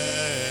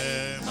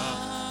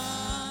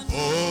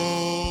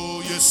 Oh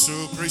Yesu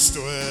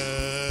Kristo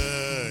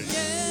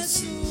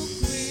Yesu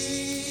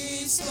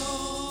Kristo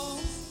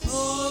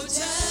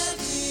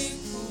mochadin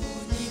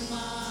koni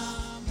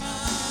mama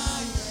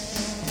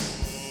ya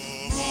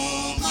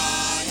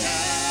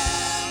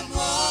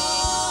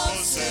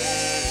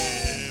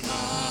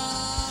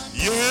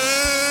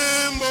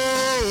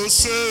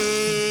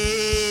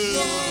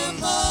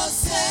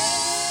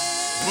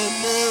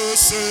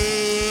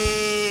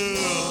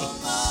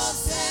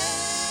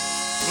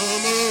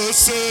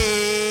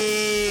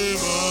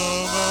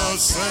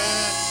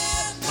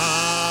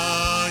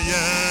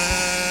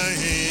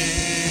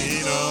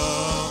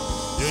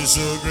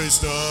Yesu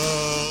Kristo,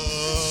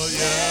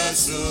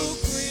 Yesu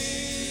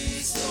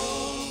Kristo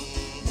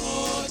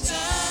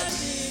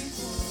mochadin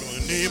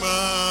koni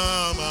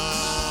mama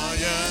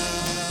ya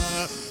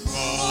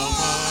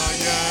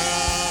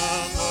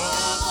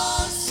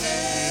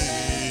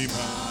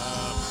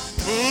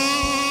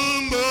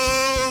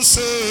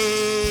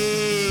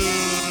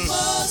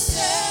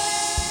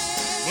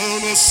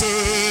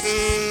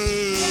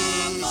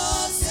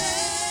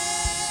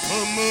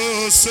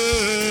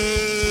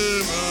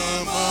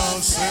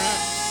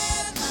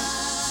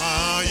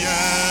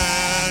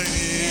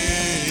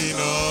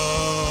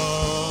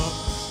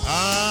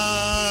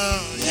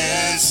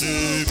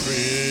Yesu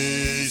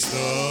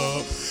Kristo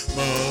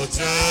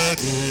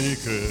mochadin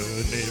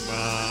koni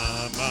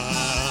mama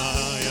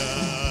ya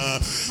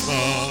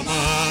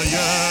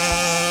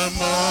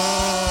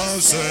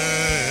mosema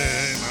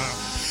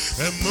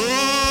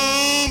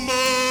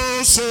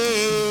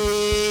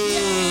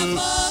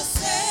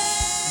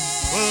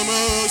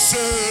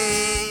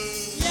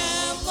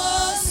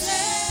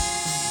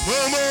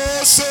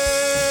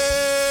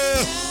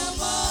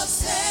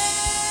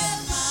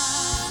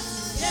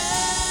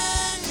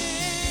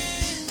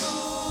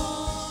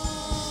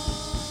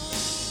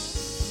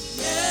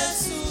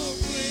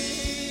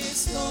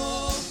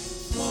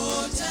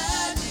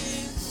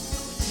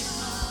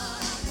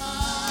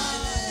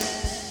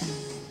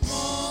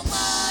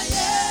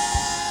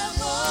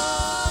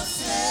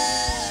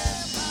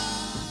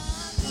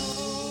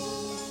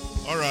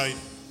All right.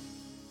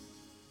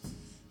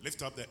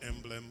 Lift up the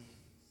emblem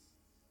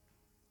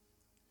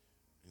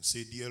and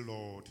say, Dear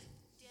Lord,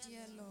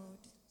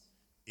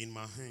 in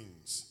my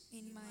hands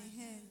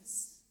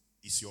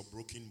is your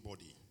broken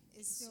body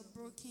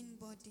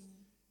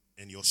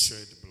and your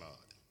shed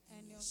blood,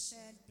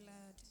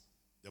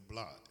 the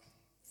blood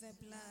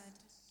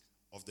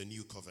of the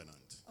new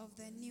covenant.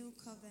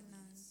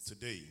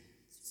 Today,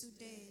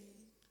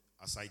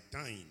 as I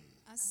dine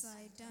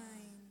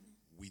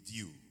with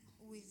you,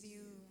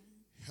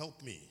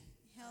 help me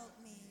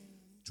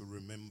to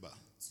remember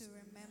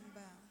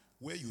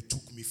where you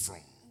took me from.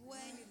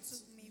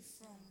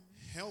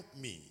 Help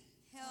me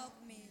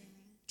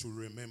to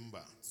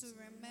remember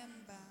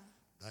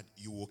that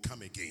you will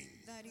come again.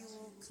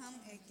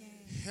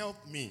 Help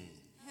me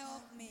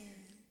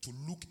to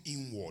look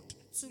inward,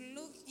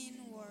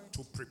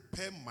 to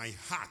prepare my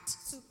heart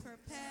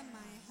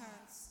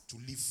to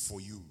live for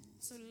you.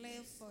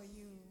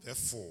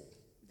 Therefore,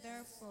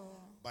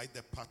 by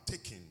the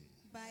partaking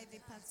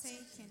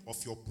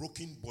of your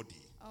broken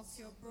body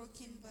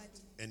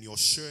and your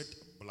shed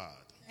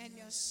blood,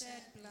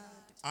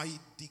 I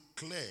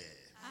declare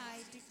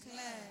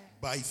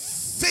by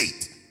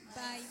faith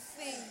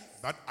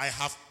that I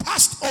have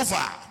passed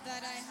over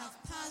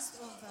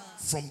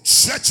from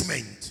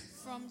judgment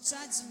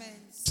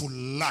to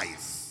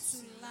life.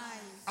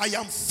 I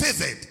am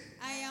favored.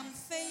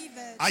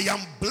 I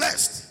am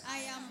blessed.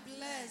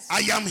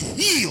 I am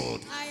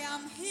healed.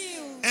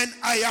 And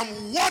I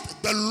am what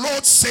the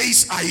Lord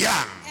says I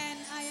am.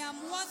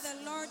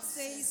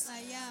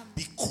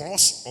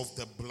 Because of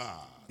the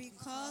blood.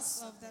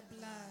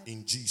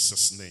 In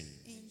Jesus' name.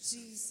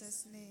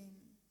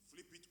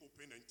 Flip it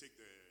open and take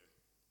the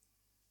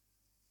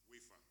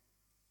wafer.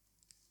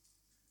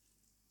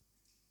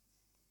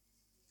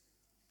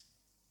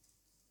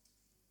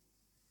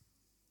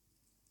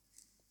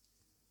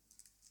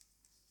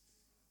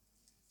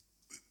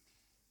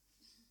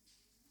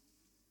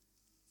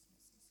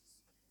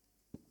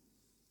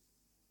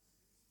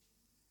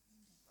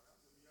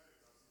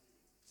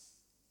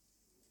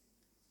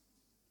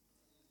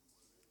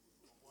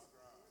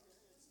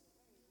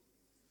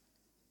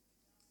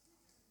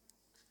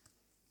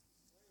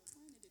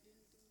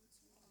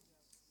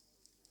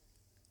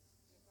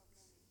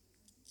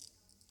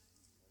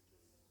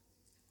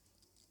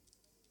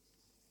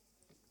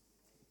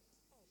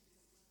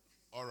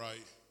 All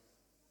right.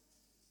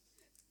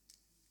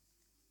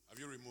 Have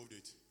you removed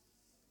it?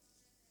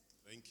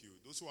 Thank you.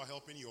 Those who are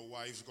helping your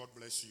wives, God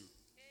bless you.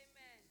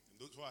 Amen. And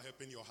those who are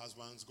helping your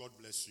husbands, God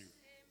bless you.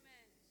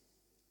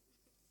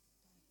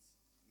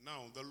 Amen.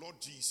 Now, the Lord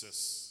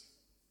Jesus,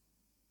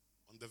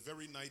 on the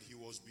very night he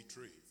was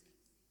betrayed,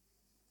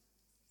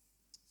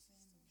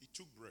 he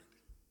took bread.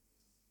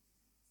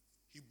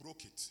 He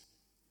broke it.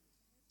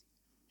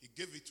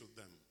 gave it to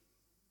them.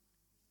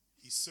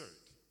 He said,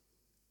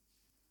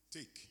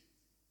 take,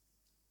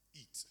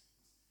 eat.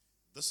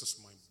 This is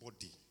my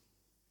body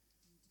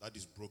that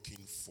is broken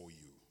for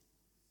you.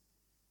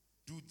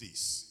 Do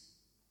this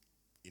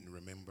in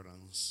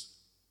remembrance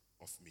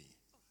of me.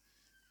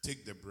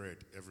 Take the bread,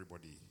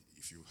 everybody,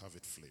 if you have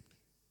it flipped.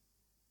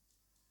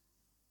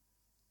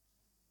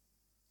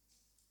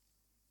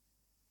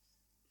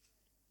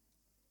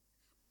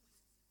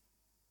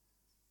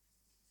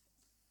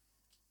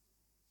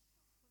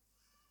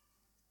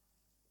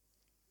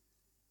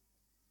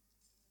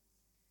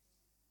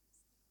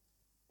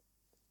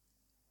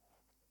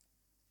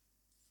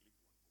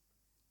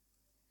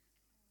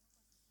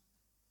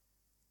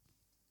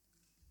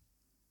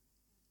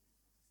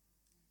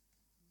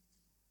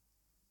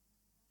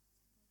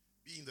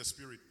 Be in the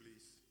spirit,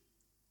 please.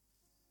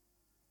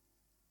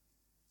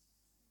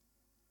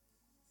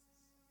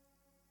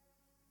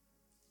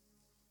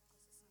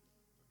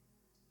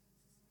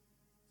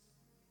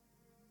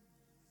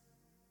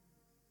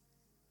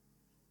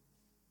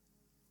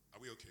 Are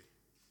we okay?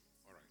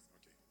 All right,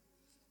 okay.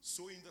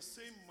 So in the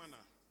same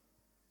manner,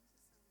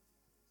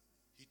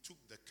 he took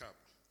the cup.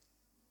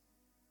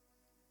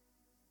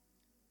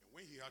 And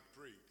when he had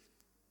prayed,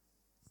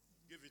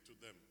 he gave it to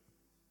them.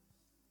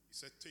 He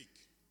said,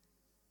 take.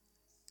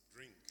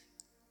 Drink.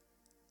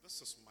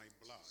 This is my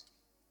blood.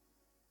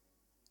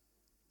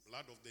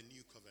 Blood of the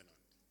new covenant.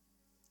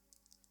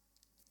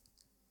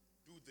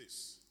 Do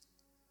this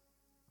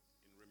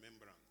in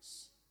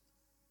remembrance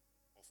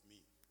of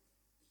me.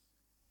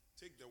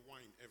 Take the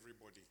wine,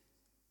 everybody.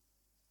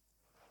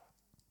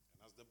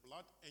 And as the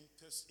blood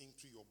enters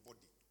into your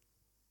body,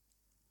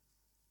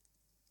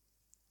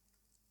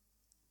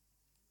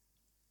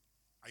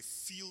 I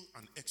feel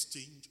an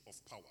exchange of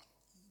power.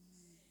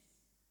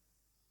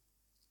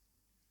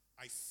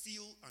 I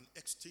feel an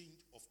exchange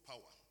of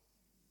power.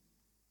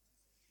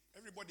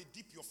 Everybody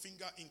dip your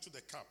finger into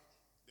the cup.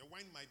 The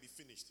wine might be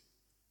finished,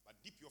 but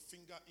dip your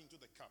finger into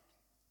the cup.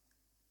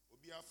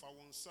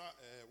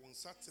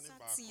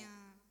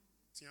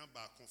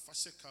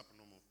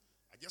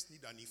 I just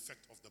need an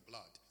effect of the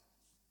blood.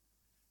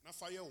 Na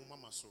fire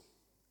mama so.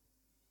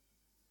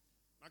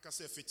 Na ka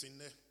say fit in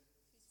there.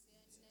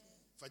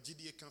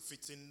 Fajidie can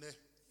fit in there.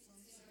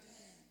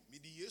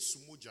 Midi Yesu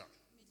moja.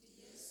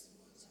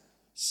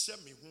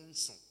 Shemi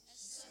hunson.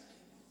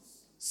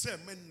 Se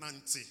men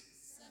nanti.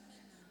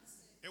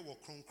 Ewo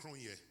kronkron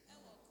ye.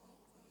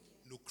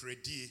 No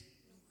credit.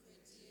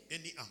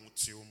 Any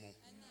ahotiomo.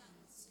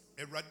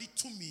 Eradi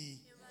to me.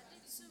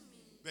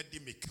 Bedi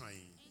me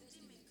kain.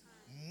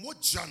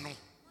 Mojano.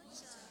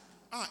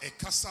 E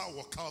kasa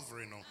wa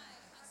Calvary no.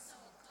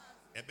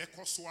 Ebe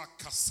koswa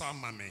kasa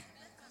mame.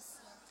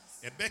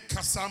 Ebe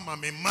kasa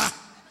mame ma.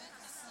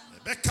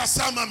 Ebe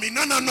kasa mame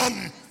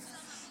nananom.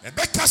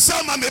 Ebe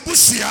kasa mame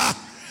busia.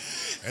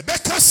 Ebe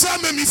kasa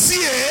mame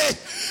fie.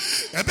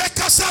 Ebe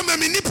kasa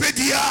mame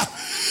nipedia.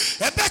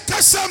 Ebe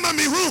kasa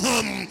mame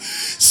huhum.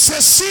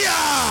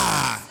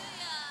 Sesia.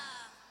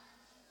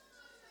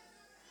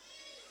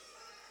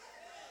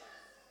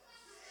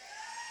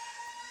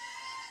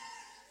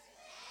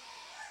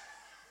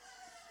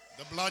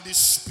 The blood is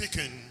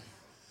speaking.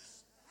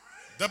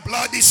 The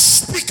blood is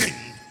speaking.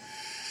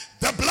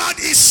 The blood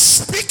is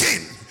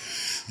speaking.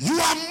 You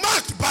are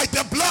marked by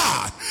the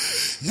blood.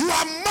 You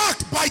are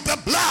marked by the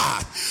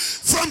blood.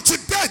 From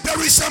today, there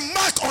is a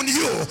mark on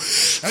you.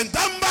 And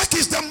that mark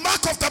is the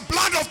mark of the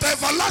blood of the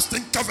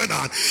everlasting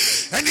covenant.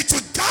 And it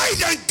will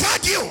guide and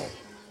guard you.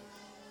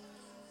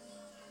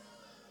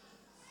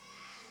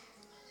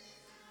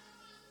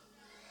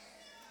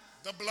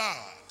 The blood.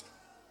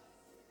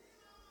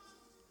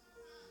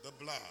 The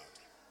blood.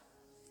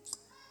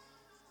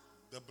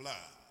 The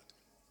blood.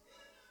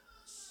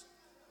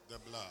 The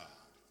blood.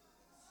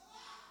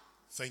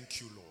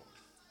 Thank you, Lord.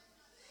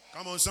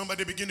 Come on,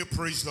 somebody begin to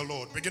praise the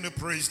Lord. Begin to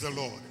praise the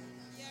Lord.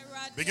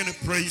 Begin to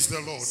praise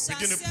the Lord.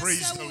 Begin to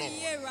praise the Lord.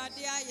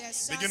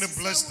 Begin to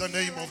bless the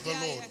name of the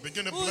Lord.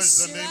 Begin to bless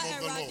the name of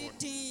the Lord.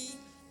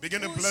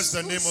 Begin to bless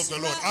the name of the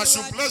Lord. As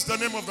you bless the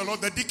name of the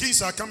Lord, the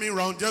deacons are coming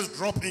around. Just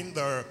drop in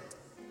there.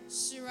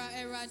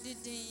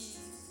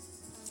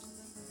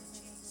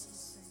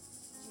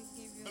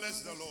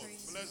 Bless the Lord.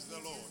 Bless the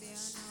Lord.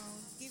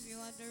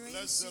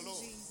 Bless the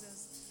Lord.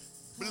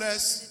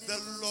 Bless the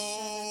Lord,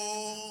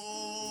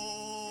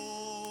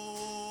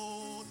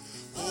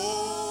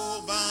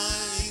 oh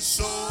my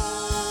soul,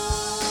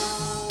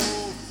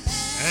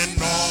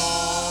 and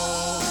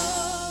all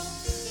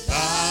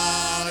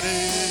that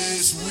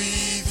is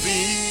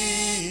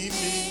within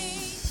me.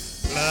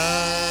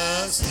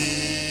 Bless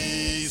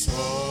His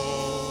holy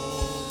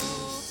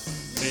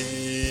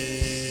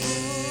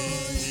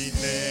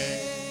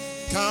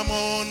name. Come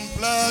on,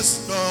 bless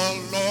the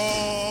Lord.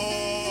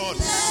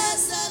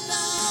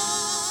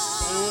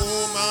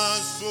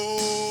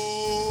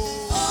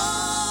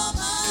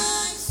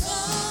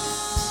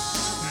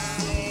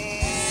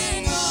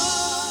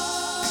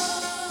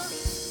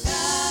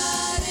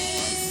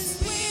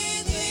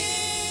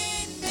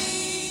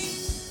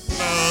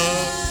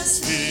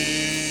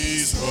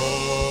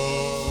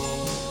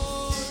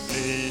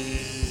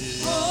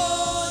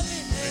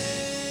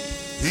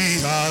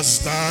 has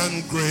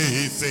done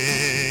great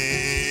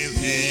things.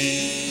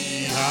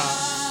 He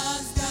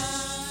has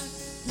done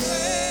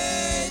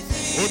great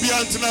things. Obi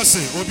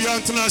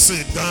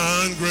Antanase,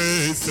 done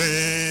great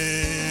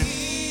things.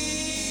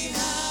 He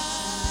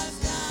has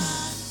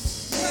done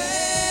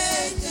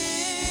great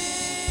things.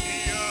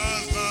 He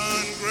has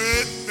done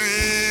great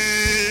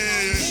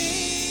things.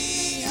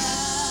 He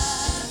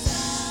has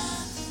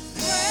done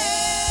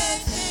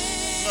great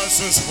things. Bless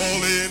His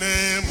holy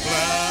name.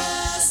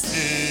 Bless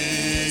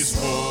His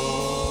holy name.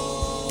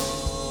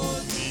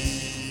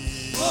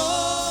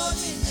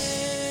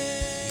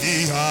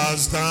 He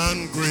has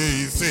done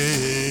great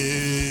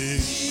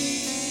things.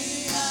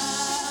 He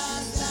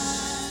has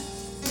done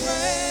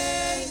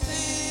great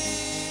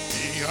things.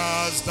 He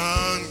has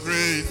done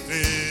great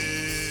things.